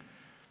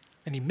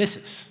and he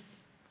misses.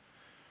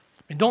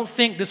 And don't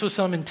think this was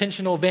some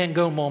intentional Van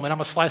Gogh moment. I'm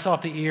going to slice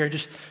off the ear and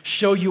just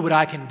show you what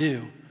I can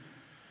do.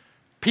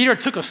 Peter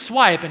took a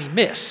swipe and he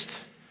missed.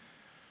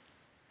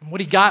 And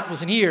what he got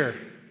was an ear.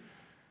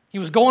 He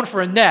was going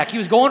for a neck. He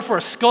was going for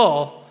a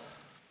skull.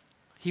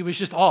 He was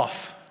just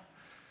off.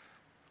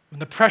 When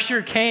the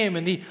pressure came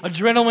and the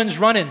adrenaline's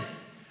running,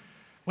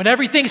 when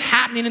everything's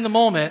happening in the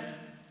moment,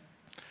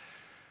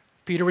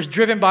 Peter was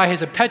driven by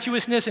his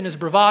impetuousness and his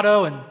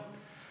bravado, and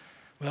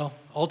Well,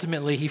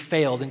 ultimately, he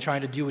failed in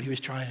trying to do what he was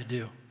trying to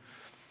do.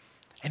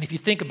 And if you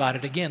think about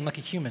it, again, like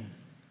a human,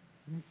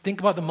 think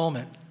about the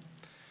moment.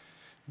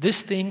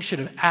 This thing should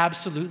have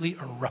absolutely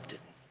erupted.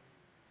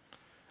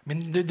 I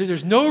mean,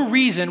 there's no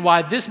reason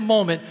why this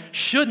moment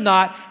should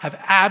not have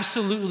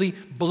absolutely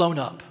blown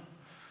up.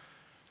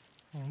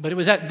 But it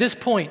was at this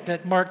point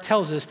that Mark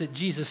tells us that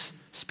Jesus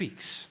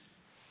speaks.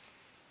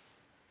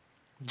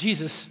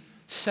 Jesus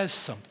says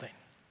something.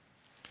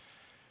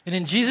 And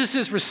in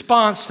Jesus'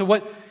 response to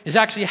what is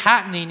actually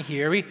happening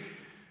here,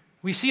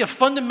 we see a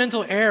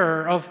fundamental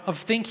error of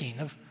thinking,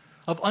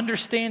 of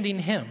understanding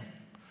him.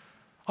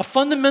 A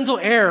fundamental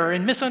error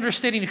in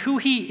misunderstanding who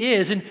he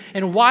is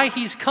and why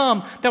he's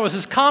come that was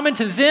as common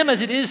to them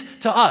as it is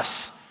to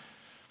us.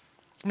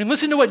 I mean,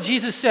 listen to what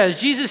Jesus says.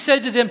 Jesus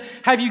said to them,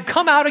 "Have you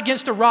come out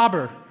against a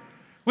robber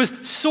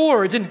with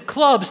swords and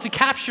clubs to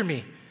capture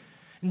me?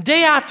 And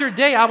day after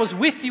day I was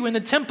with you in the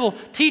temple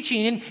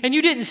teaching, and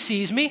you didn't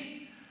seize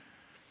me."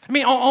 I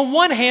mean, on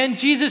one hand,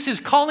 Jesus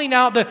is calling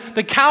out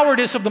the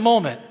cowardice of the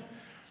moment.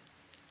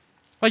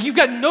 Like, you've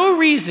got no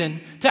reason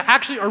to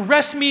actually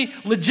arrest me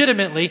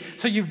legitimately,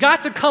 so you've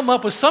got to come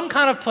up with some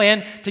kind of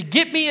plan to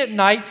get me at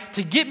night,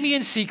 to get me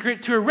in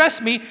secret, to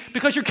arrest me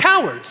because you're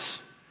cowards.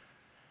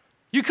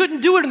 You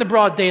couldn't do it in the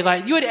broad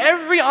daylight. You had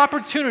every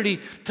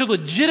opportunity to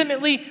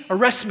legitimately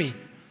arrest me,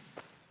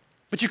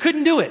 but you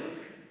couldn't do it.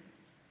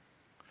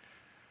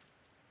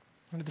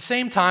 And at the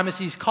same time as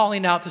he's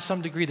calling out to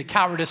some degree the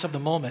cowardice of the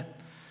moment,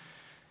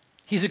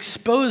 he's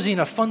exposing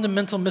a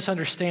fundamental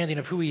misunderstanding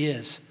of who he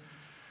is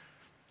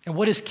and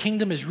what his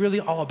kingdom is really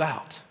all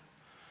about.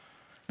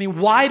 I mean,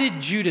 why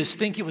did Judas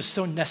think it was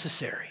so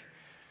necessary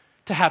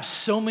to have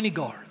so many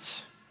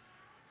guards,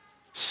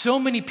 so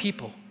many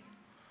people,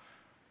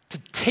 to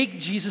take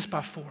Jesus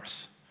by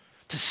force,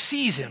 to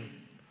seize him,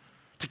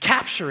 to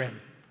capture him?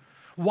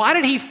 Why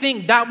did he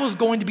think that was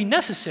going to be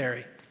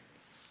necessary?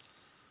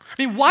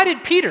 I mean, why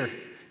did Peter,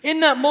 in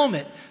that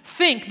moment,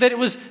 think that it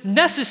was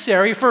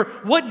necessary for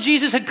what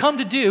Jesus had come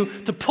to do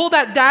to pull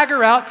that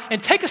dagger out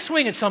and take a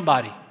swing at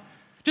somebody?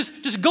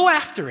 Just go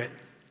after it.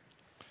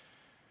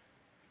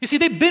 You see,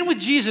 they've been with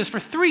Jesus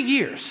for 3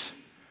 years.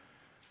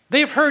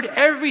 They've heard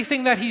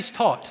everything that he's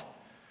taught.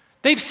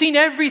 They've seen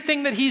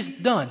everything that he's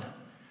done.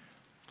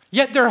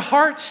 Yet their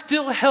hearts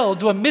still held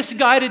to a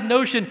misguided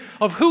notion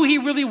of who he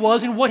really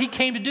was and what he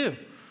came to do.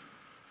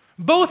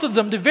 Both of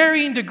them, to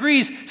varying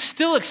degrees,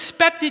 still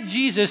expected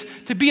Jesus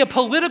to be a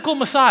political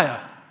Messiah.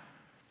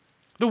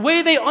 The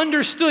way they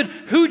understood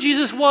who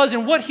Jesus was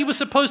and what he was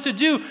supposed to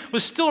do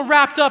was still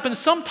wrapped up in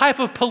some type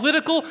of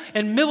political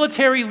and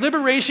military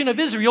liberation of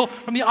Israel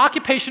from the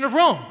occupation of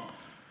Rome.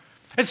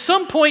 At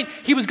some point,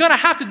 he was going to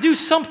have to do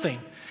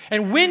something.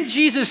 And when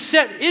Jesus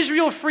set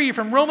Israel free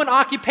from Roman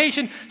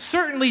occupation,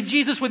 certainly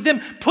Jesus would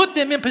then put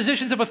them in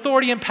positions of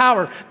authority and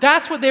power.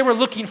 That's what they were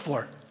looking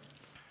for.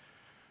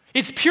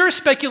 It's pure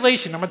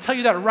speculation. I'm going to tell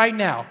you that right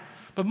now.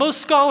 But most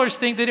scholars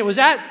think that it was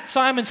at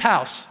Simon's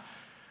house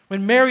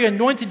when Mary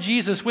anointed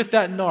Jesus with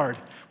that nard.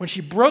 When she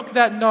broke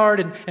that nard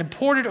and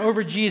poured it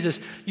over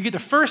Jesus, you get the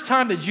first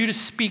time that Judas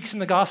speaks in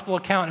the gospel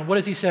account. And what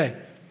does he say?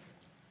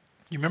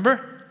 You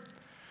remember?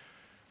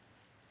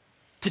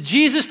 To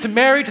Jesus, to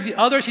Mary, to the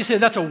others, he said,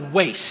 "That's a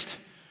waste."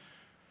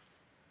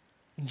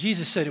 And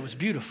Jesus said it was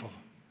beautiful.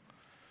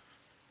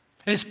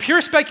 And it's pure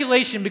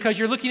speculation because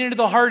you're looking into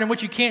the heart and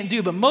what you can't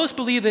do, but most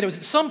believe that it was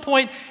at some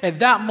point at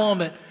that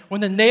moment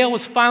when the nail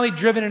was finally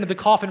driven into the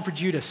coffin for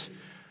Judas,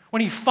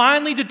 when he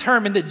finally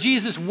determined that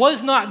Jesus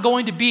was not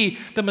going to be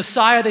the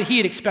Messiah that he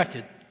had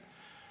expected.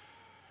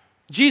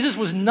 Jesus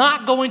was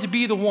not going to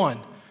be the one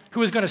who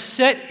was going to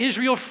set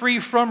Israel free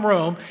from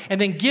Rome and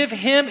then give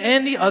him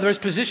and the others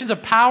positions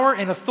of power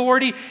and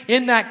authority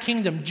in that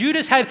kingdom.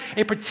 Judas had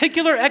a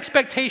particular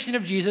expectation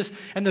of Jesus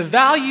and the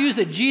values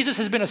that Jesus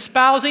has been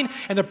espousing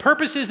and the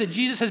purposes that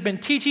Jesus has been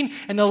teaching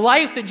and the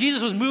life that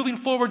Jesus was moving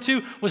forward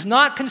to was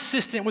not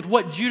consistent with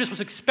what Judas was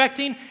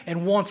expecting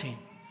and wanting.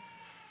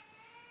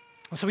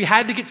 And so he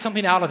had to get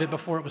something out of it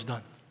before it was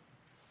done.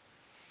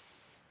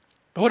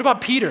 But what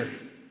about Peter?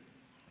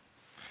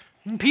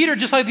 And Peter,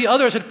 just like the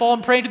others, had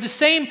fallen prey to the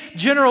same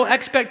general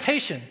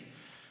expectation.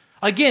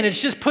 Again, it's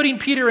just putting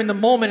Peter in the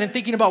moment and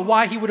thinking about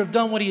why he would have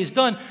done what he has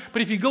done.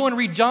 But if you go and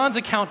read John's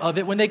account of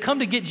it, when they come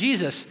to get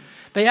Jesus,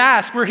 they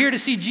ask, we're here to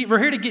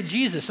get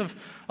Jesus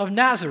of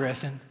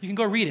Nazareth. And you can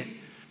go read it.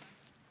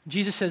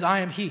 Jesus says, "I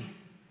am he."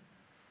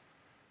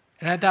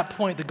 And at that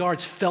point, the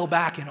guards fell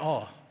back in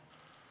awe.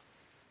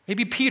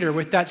 Maybe Peter,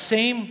 with that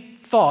same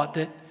thought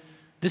that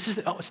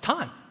it's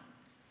time.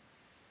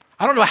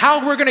 I don't know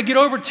how we're going to get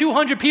over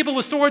 200 people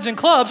with swords and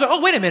clubs. Oh,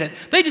 wait a minute.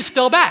 They just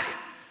fell back.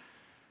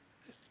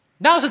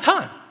 Now's the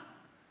time.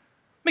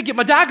 Let me get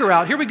my dagger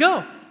out. Here we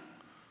go.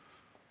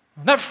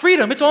 That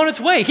freedom, it's on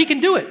its way. He can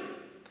do it.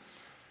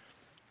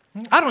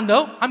 I don't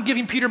know. I'm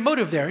giving Peter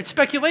motive there. It's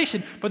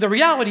speculation. But the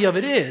reality of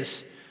it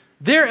is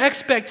their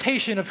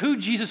expectation of who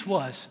Jesus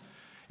was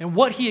and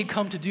what he had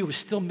come to do was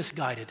still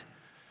misguided.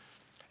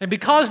 And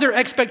because their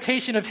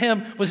expectation of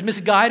him was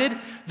misguided,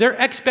 their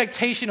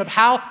expectation of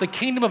how the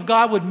kingdom of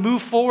God would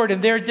move forward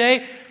in their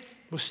day,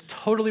 was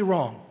totally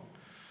wrong.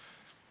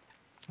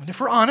 And if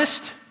we're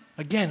honest,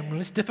 again,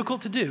 when it's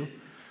difficult to do,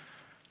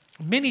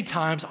 many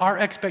times our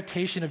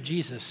expectation of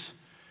Jesus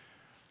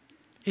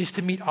is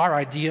to meet our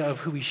idea of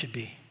who he should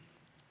be.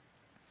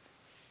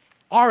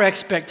 Our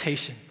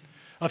expectation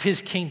of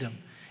his kingdom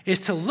is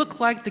to look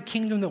like the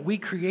kingdom that we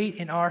create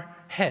in our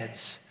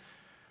heads.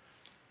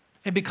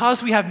 And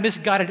because we have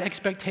misguided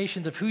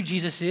expectations of who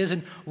Jesus is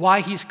and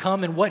why he's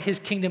come and what his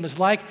kingdom is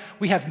like,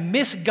 we have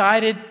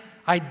misguided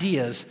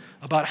ideas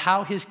about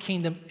how his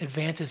kingdom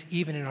advances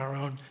even in our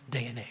own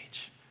day and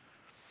age.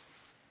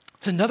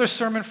 It's another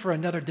sermon for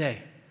another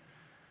day.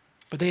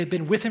 But they had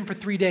been with him for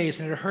 3 days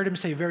and had heard him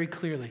say very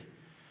clearly,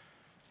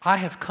 I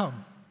have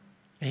come.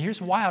 And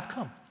here's why I've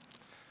come.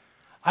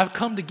 I've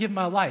come to give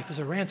my life as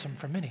a ransom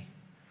for many.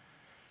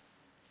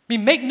 I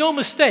mean, make no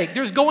mistake,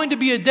 there's going to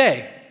be a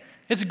day.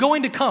 It's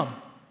going to come.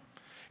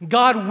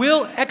 God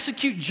will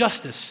execute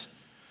justice.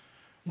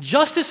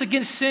 Justice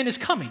against sin is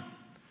coming.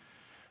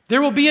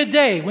 There will be a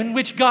day in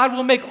which God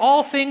will make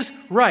all things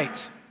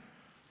right.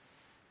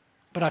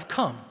 But I've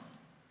come.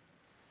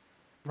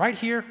 Right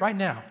here, right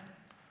now.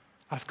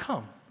 I've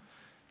come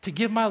to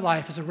give my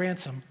life as a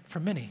ransom for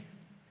many.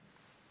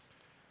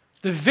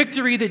 The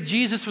victory that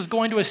Jesus was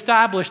going to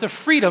establish, the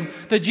freedom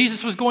that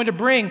Jesus was going to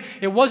bring,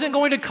 it wasn't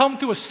going to come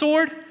through a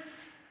sword.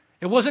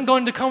 It wasn't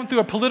going to come through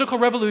a political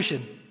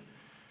revolution.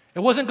 It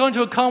wasn't going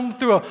to come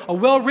through a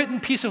well-written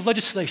piece of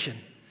legislation.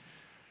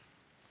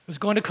 It was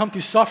going to come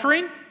through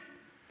suffering.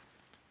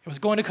 It was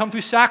going to come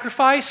through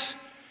sacrifice.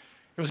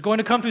 It was going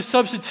to come through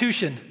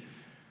substitution.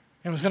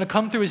 And it was going to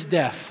come through his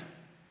death.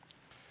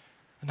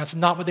 And that's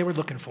not what they were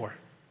looking for.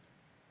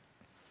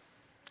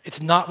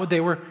 It's not what they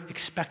were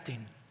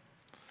expecting.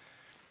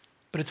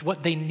 But it's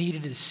what they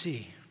needed to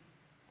see.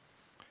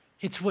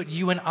 It's what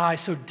you and I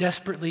so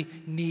desperately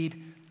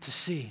need to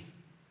see.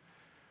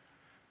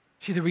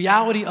 See, the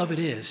reality of it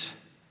is,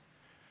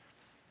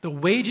 the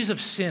wages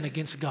of sin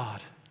against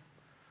God,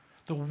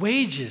 the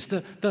wages,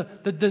 the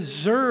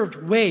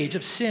deserved wage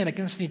of sin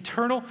against an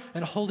eternal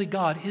and holy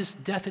God is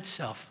death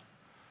itself.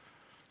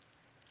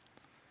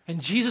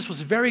 And Jesus was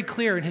very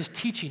clear in his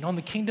teaching on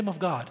the kingdom of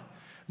God.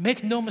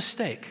 Make no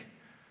mistake,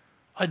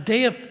 a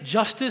day of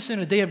justice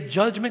and a day of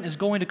judgment is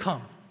going to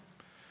come.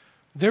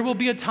 There will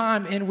be a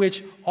time in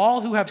which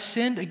all who have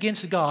sinned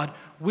against God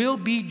will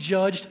be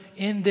judged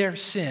in their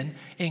sin,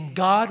 and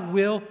God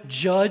will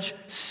judge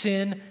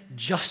sin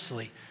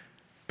justly,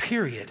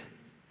 period.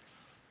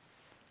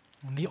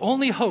 And the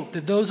only hope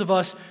that those of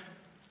us,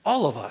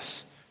 all of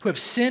us, who have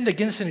sinned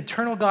against an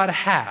eternal God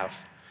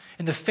have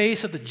in the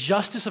face of the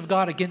justice of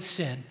God against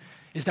sin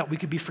is that we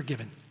could be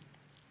forgiven.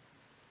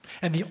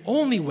 And the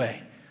only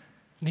way,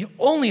 and the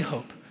only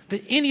hope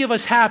that any of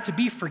us have to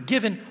be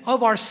forgiven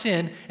of our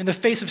sin in the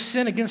face of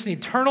sin against an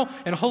eternal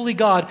and holy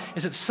God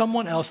is that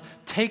someone else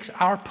takes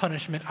our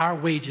punishment, our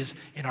wages,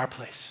 in our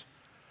place.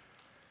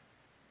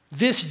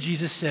 This,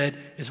 Jesus said,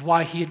 is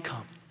why he had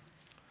come.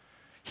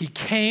 He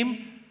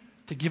came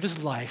to give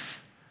his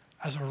life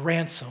as a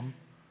ransom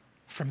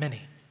for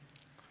many.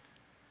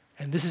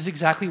 And this is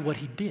exactly what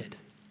he did.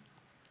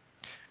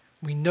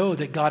 We know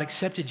that God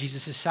accepted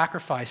Jesus'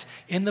 sacrifice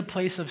in the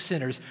place of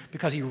sinners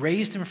because he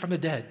raised him from the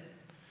dead.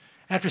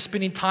 After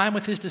spending time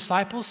with his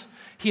disciples,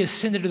 he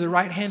ascended to the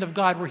right hand of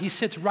God where he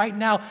sits right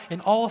now in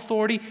all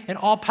authority and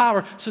all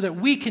power so that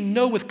we can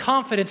know with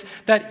confidence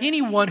that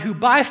anyone who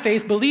by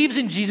faith believes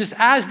in Jesus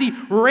as the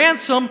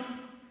ransom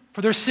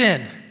for their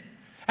sin,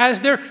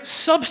 as their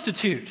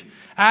substitute,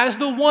 as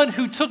the one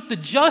who took the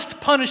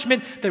just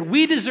punishment that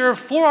we deserve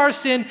for our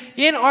sin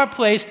in our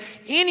place,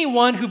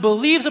 anyone who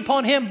believes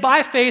upon him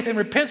by faith and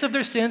repents of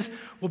their sins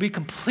will be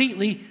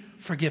completely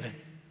forgiven.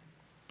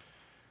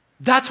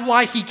 That's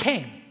why he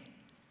came.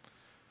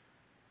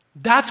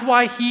 That's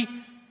why he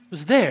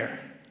was there,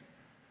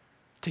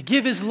 to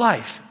give his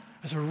life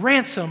as a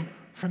ransom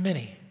for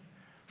many.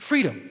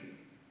 Freedom,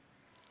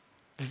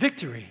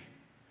 victory,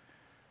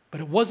 but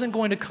it wasn't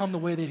going to come the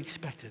way they'd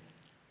expected.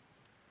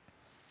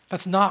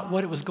 That's not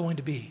what it was going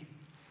to be.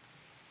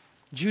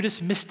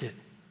 Judas missed it.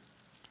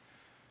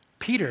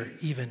 Peter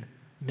even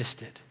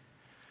missed it.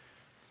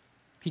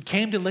 He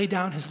came to lay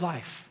down his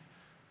life.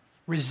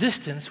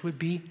 Resistance would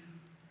be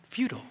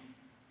futile.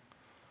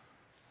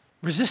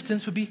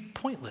 Resistance would be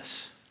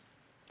pointless.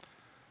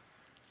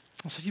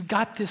 And so you've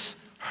got this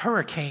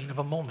hurricane of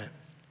a moment,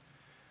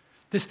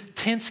 this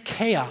tense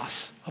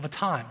chaos of a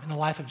time in the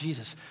life of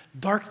Jesus.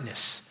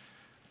 Darkness,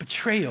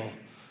 betrayal,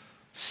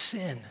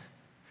 sin.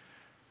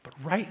 But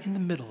right in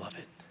the middle of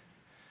it,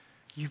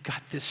 you've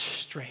got this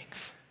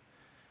strength.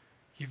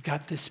 You've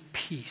got this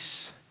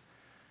peace.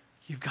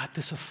 You've got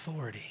this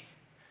authority.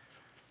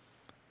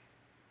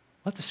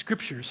 Let the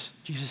scriptures,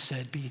 Jesus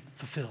said, be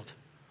fulfilled.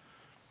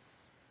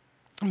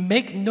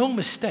 Make no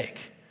mistake,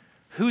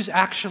 who's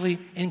actually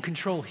in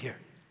control here?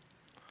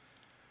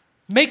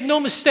 Make no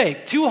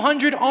mistake,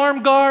 200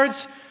 armed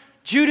guards,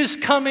 Judas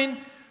coming,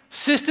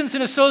 assistants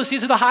and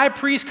associates of the high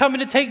priest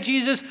coming to take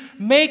Jesus.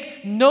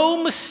 Make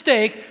no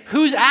mistake,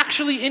 who's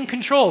actually in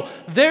control?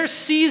 Their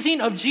seizing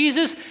of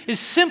Jesus is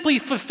simply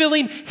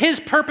fulfilling his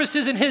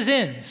purposes and his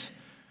ends.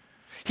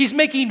 He's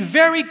making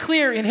very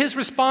clear in his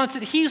response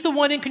that he's the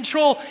one in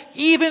control,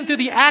 even through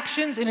the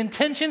actions and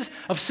intentions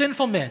of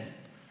sinful men.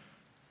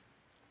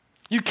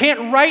 You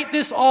can't write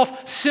this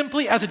off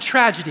simply as a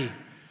tragedy.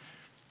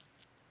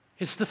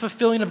 It's the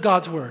fulfilling of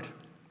God's word.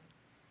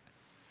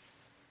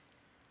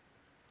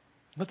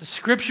 Let the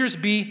scriptures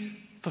be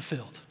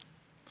fulfilled.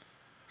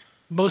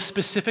 Most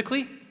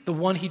specifically, the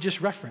one he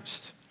just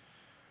referenced.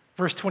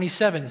 Verse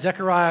 27,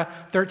 Zechariah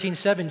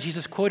 13:7,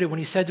 Jesus quoted when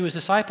he said to his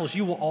disciples,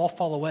 "You will all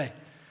fall away.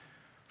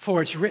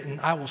 For it's written,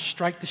 I will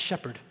strike the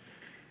shepherd,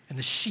 and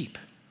the sheep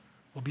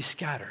will be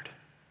scattered."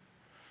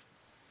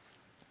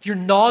 You're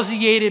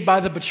nauseated by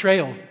the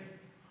betrayal.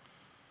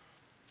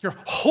 You're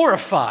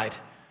horrified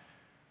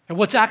at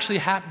what's actually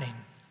happening.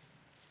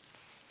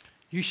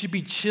 You should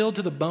be chilled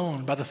to the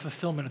bone by the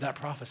fulfillment of that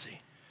prophecy.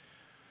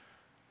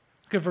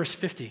 Look at verse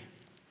 50.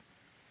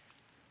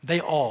 They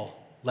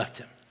all left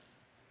him.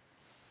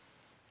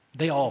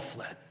 They all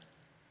fled.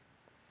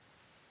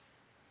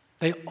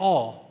 They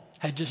all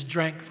had just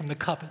drank from the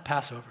cup at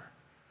Passover.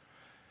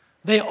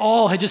 They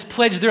all had just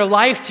pledged their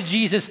life to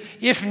Jesus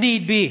if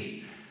need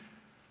be.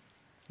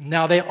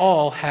 Now they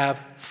all have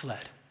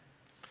fled,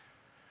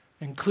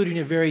 including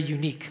a very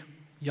unique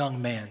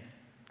young man.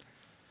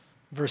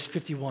 Verse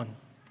 51,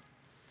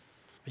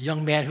 a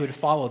young man who had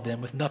followed them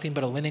with nothing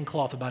but a linen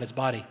cloth about his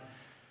body.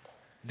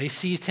 They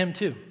seized him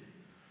too,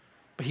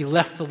 but he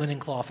left the linen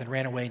cloth and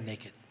ran away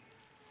naked.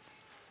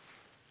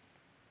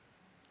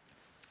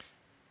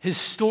 His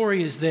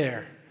story is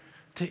there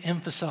to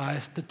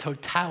emphasize the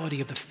totality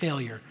of the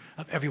failure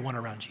of everyone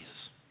around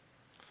Jesus.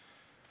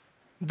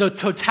 The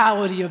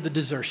totality of the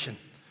desertion.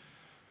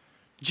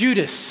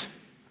 Judas,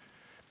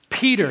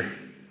 Peter,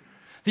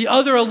 the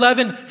other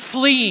 11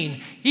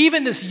 fleeing,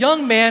 even this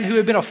young man who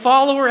had been a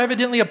follower,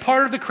 evidently a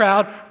part of the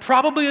crowd,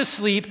 probably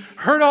asleep,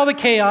 heard all the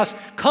chaos,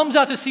 comes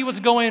out to see what's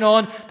going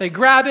on. They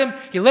grab him,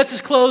 he lets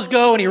his clothes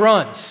go, and he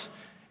runs.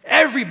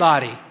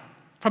 Everybody,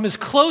 from his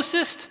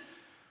closest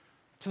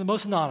to the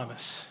most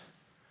anonymous,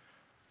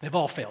 they've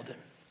all failed him.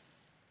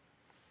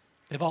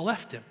 They've all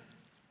left him.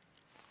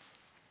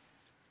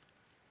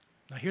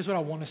 Now, here's what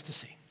I want us to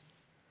see.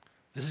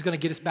 This is going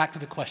to get us back to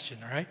the question,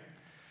 all right?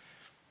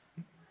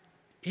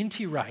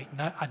 N.T. Wright,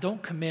 and I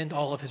don't commend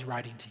all of his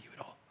writing to you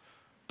at all,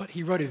 but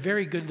he wrote a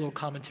very good little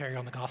commentary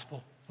on the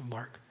Gospel of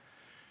Mark.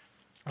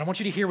 And I want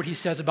you to hear what he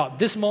says about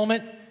this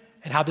moment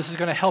and how this is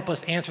going to help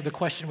us answer the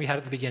question we had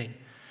at the beginning.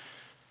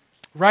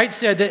 Wright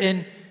said that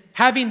in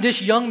having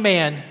this young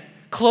man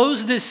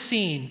close this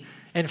scene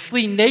and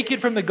flee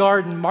naked from the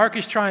garden, Mark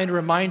is trying to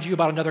remind you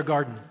about another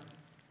garden.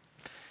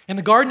 In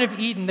the Garden of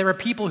Eden, there were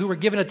people who were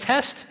given a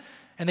test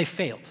and they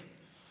failed.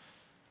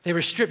 They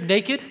were stripped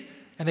naked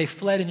and they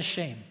fled in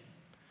shame.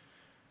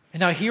 And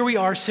now here we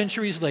are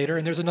centuries later,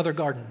 and there's another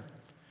garden,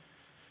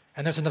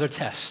 and there's another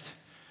test,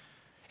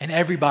 and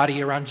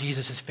everybody around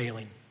Jesus is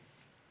failing.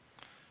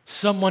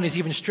 Someone is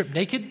even stripped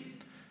naked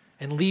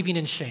and leaving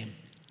in shame.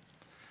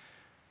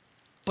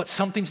 But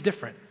something's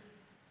different.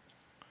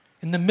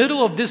 In the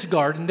middle of this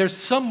garden, there's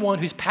someone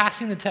who's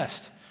passing the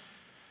test.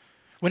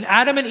 When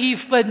Adam and Eve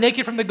fled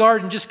naked from the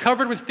garden, just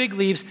covered with fig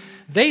leaves,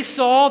 they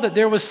saw that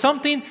there was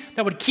something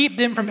that would keep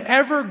them from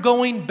ever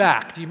going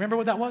back. Do you remember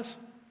what that was?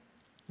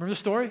 Remember the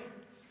story?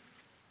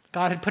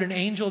 God had put an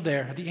angel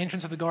there at the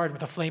entrance of the garden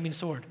with a flaming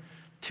sword,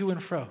 to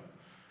and fro.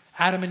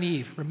 Adam and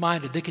Eve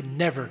reminded they could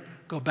never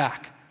go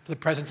back to the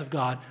presence of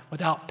God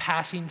without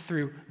passing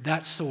through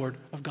that sword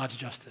of God's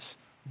justice.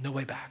 No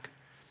way back.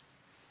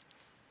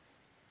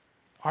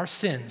 Our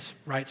sins,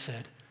 Wright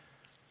said,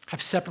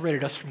 have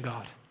separated us from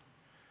God.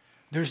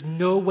 There's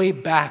no way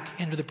back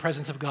into the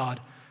presence of God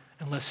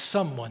unless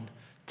someone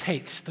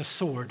takes the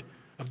sword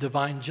of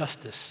divine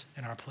justice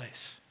in our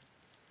place.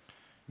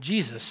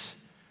 Jesus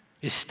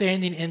is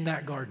standing in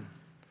that garden,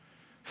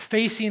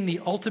 facing the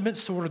ultimate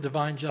sword of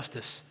divine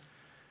justice,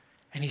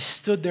 and he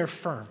stood there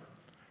firm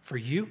for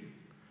you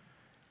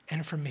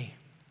and for me.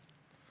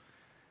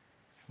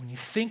 When you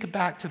think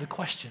back to the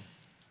question,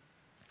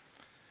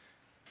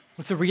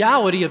 with the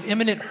reality of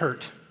imminent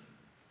hurt,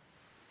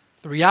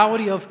 the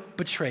reality of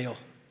betrayal,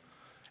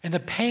 and the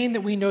pain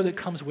that we know that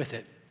comes with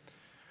it,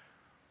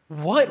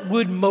 what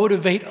would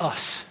motivate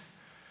us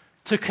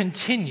to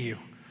continue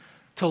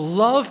to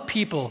love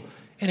people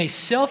in a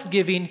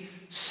self-giving,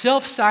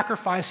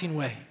 self-sacrificing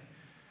way,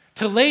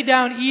 to lay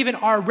down even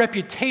our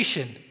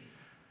reputation,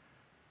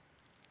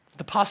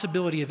 the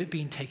possibility of it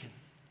being taken,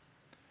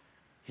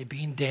 it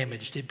being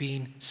damaged, it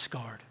being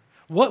scarred?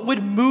 What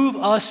would move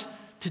us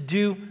to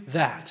do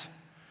that?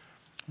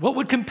 What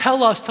would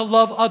compel us to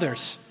love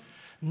others?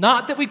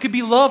 Not that we could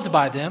be loved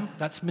by them,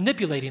 that's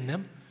manipulating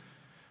them.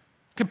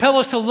 Compel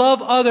us to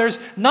love others,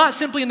 not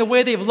simply in the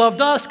way they've loved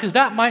us, because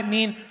that might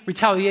mean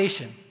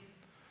retaliation.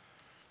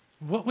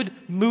 What would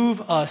move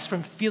us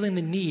from feeling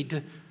the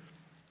need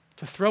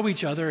to throw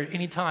each other at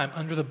any time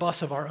under the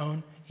bus of our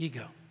own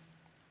ego?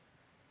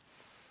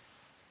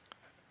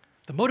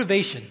 The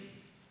motivation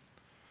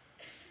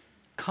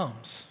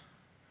comes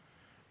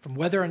from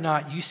whether or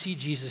not you see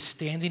Jesus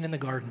standing in the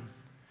garden,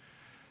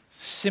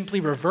 simply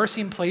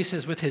reversing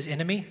places with his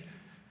enemy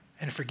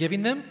and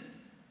forgiving them,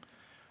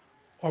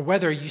 or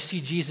whether you see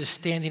Jesus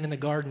standing in the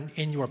garden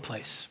in your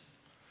place,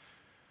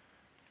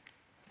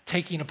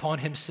 taking upon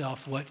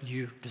himself what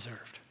you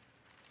deserved.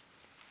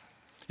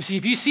 You see,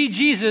 if you see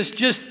Jesus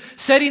just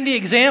setting the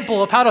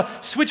example of how to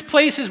switch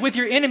places with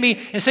your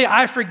enemy and say,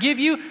 I forgive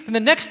you, then the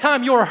next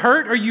time you're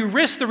hurt or you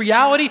risk the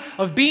reality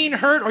of being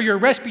hurt or your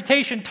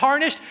reputation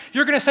tarnished,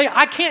 you're going to say,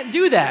 I can't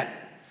do that.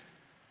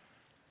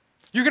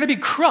 You're going to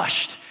be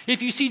crushed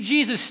if you see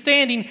Jesus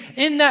standing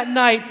in that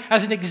night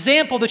as an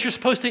example that you're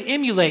supposed to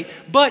emulate.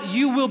 But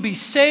you will be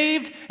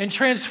saved and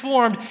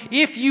transformed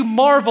if you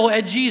marvel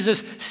at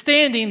Jesus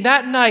standing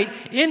that night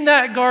in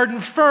that garden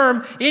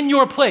firm in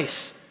your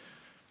place.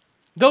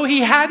 Though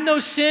he had no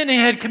sin and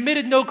had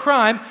committed no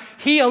crime,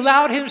 he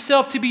allowed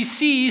himself to be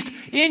seized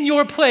in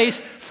your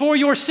place for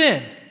your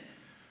sin.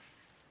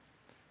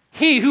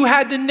 He who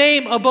had the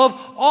name above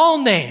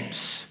all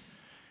names,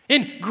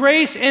 in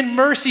grace and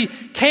mercy,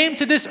 came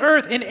to this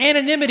earth in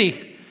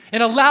anonymity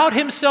and allowed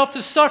himself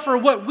to suffer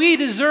what we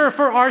deserve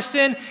for our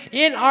sin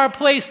in our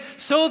place,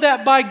 so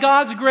that by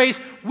God's grace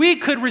we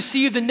could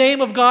receive the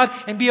name of God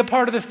and be a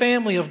part of the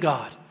family of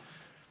God.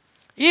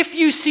 If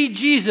you see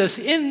Jesus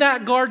in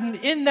that garden,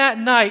 in that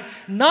night,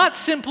 not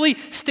simply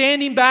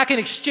standing back and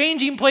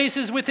exchanging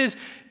places with his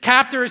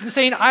captors and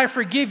saying, I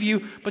forgive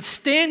you, but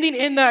standing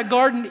in that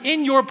garden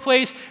in your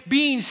place,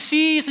 being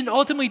seized and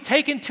ultimately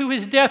taken to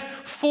his death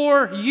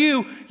for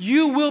you,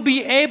 you will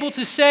be able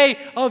to say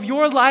of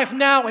your life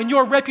now and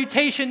your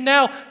reputation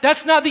now,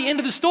 that's not the end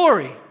of the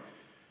story.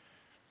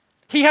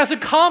 He has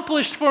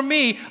accomplished for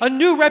me a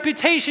new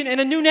reputation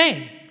and a new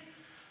name.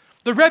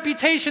 The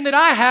reputation that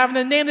I have and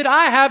the name that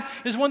I have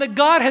is one that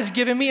God has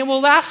given me and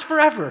will last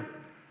forever.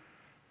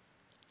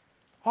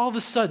 All of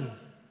a sudden,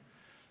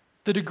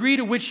 the degree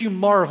to which you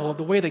marvel at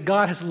the way that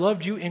God has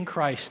loved you in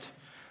Christ,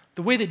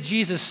 the way that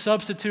Jesus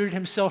substituted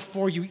himself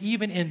for you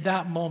even in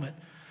that moment,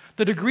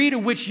 the degree to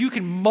which you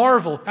can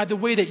marvel at the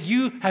way that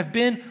you have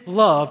been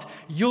loved,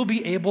 you'll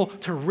be able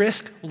to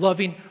risk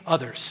loving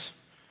others.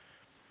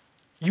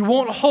 You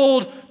won't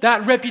hold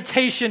that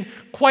reputation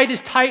quite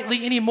as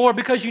tightly anymore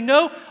because you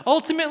know,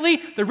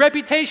 ultimately, the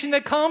reputation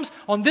that comes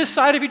on this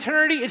side of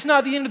eternity, it's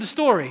not the end of the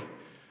story.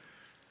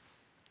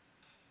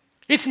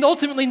 It's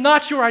ultimately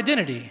not your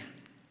identity.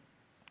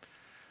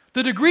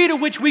 The degree to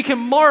which we can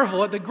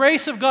marvel at the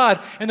grace of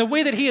God and the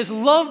way that he has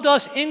loved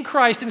us in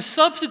Christ and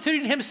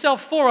substituted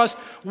himself for us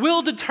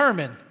will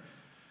determine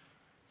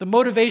the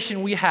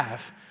motivation we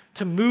have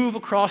to move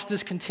across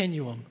this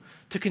continuum,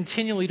 to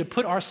continually to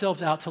put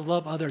ourselves out to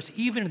love others,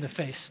 even in the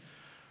face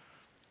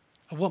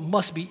of what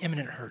must be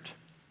imminent hurt,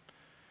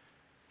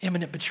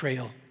 imminent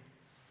betrayal,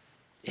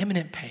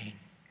 imminent pain.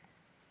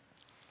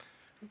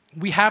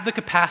 We have the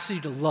capacity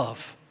to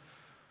love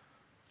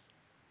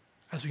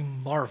as we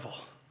marvel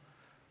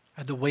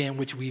at the way in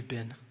which we've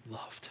been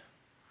loved.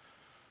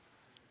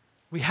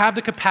 We have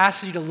the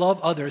capacity to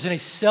love others in a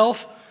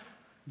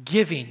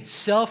self-giving,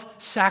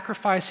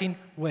 self-sacrificing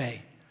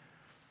way,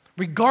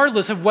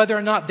 regardless of whether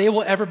or not they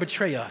will ever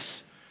betray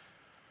us.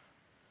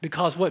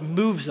 Because what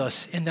moves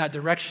us in that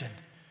direction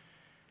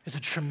is a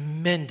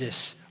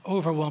tremendous,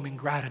 overwhelming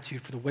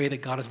gratitude for the way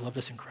that God has loved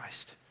us in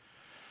Christ.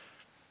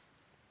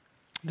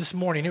 This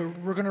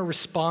morning, we're going to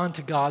respond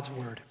to God's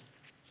word.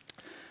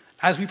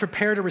 As we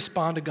prepare to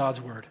respond to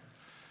God's word,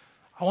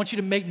 I want you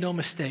to make no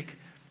mistake.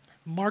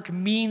 Mark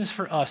means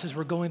for us as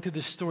we're going through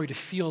this story to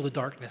feel the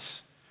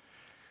darkness.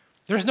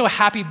 There's no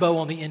happy bow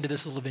on the end of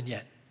this little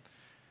vignette.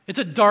 It's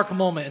a dark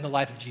moment in the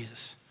life of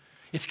Jesus.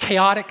 It's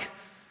chaotic,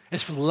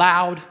 it's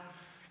loud,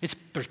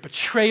 there's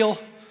betrayal,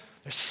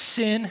 there's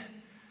sin,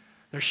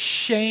 there's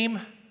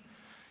shame.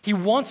 He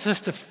wants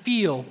us to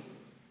feel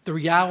the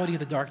reality of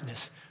the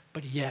darkness,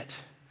 but yet,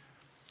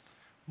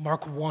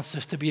 Mark wants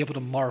us to be able to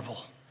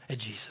marvel at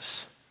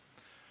Jesus,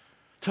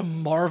 to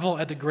marvel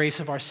at the grace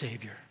of our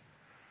Savior,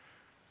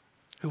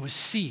 who was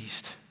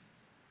seized,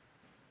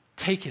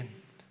 taken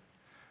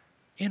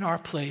in our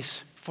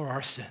place for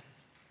our sin,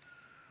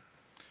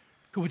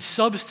 who would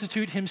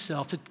substitute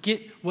himself to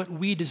get what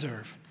we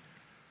deserve,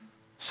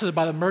 so that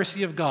by the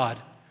mercy of God,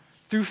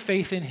 through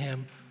faith in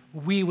him,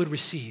 we would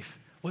receive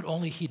what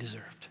only he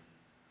deserved.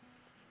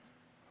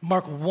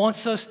 Mark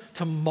wants us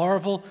to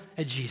marvel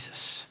at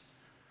Jesus.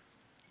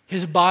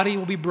 His body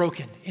will be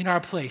broken in our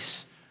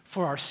place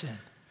for our sin.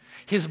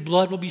 His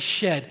blood will be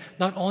shed,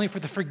 not only for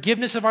the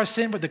forgiveness of our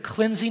sin, but the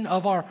cleansing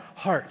of our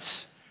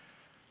hearts.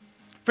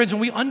 Friends,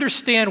 when we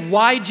understand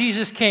why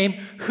Jesus came,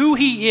 who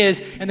he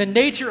is, and the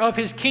nature of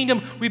his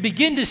kingdom, we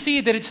begin to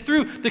see that it's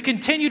through the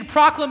continued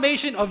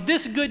proclamation of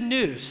this good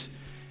news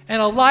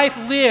and a life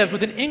lived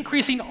with an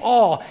increasing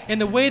awe in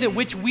the way that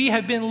which we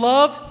have been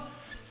loved,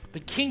 the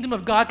kingdom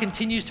of God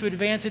continues to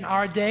advance in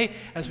our day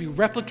as we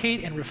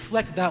replicate and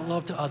reflect that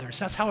love to others.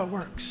 That's how it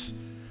works.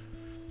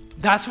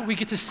 That's what we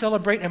get to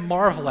celebrate and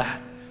marvel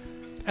at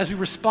as we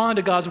respond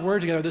to God's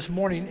word together this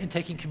morning in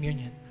taking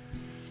communion.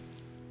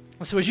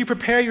 And so as you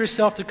prepare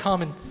yourself to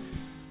come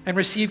and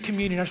receive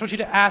communion, I just want you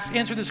to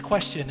answer this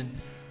question, and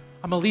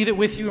I'm going to leave it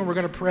with you and we're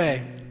going to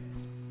pray.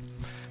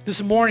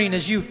 This morning,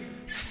 as you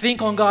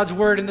think on God's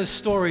word in this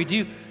story,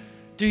 do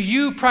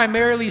you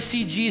primarily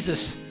see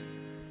Jesus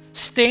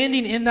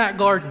standing in that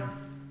garden?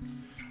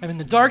 I mean,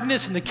 the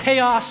darkness and the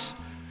chaos,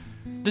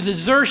 the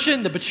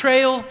desertion, the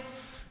betrayal.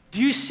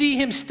 Do you see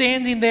him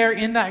standing there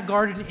in that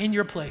garden in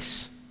your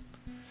place?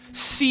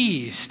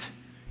 Seized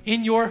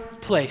in your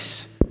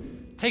place,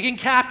 taken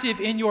captive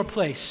in your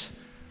place,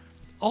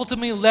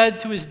 ultimately led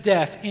to his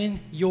death in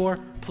your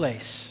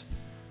place.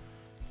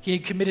 He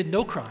had committed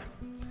no crime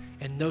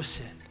and no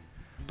sin,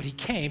 but he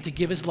came to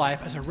give his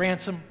life as a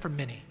ransom for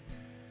many.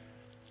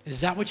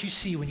 Is that what you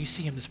see when you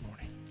see him this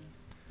morning?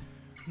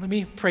 Let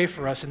me pray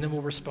for us and then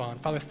we'll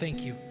respond. Father,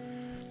 thank you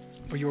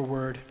for your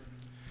word.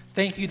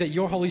 Thank you that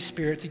your Holy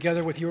Spirit,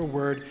 together with your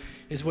word,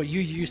 is what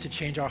you use to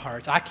change our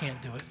hearts. I can't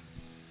do it.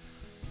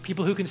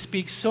 People who can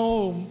speak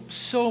so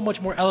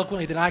much more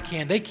eloquently than I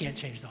can, they can't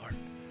change the heart.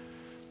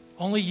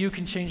 Only you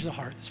can change the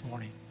heart this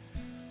morning.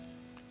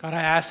 God,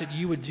 I ask that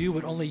you would do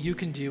what only you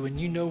can do, and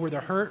you know where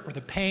the hurt, where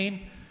the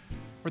pain,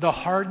 where the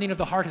hardening of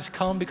the heart has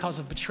come because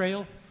of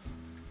betrayal,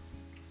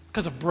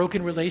 because of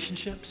broken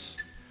relationships,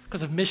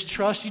 because of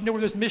mistrust. You know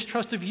where there's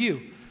mistrust of you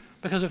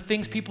because of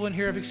things people in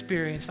here have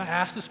experienced. I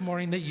ask this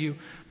morning that you,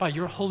 by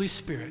your Holy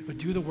Spirit, would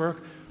do the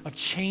work of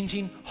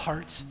changing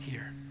hearts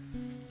here.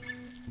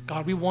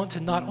 God, we want to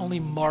not only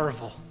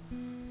marvel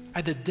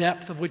at the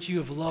depth of which you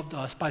have loved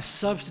us by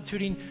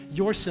substituting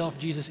yourself,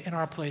 Jesus, in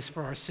our place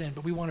for our sin,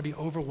 but we want to be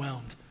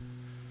overwhelmed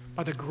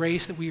by the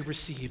grace that we've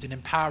received and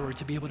empowered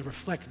to be able to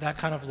reflect that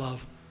kind of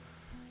love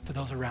to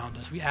those around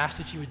us. We ask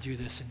that you would do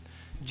this in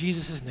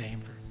Jesus'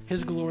 name, for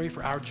his glory,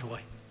 for our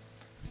joy.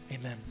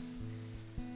 Amen.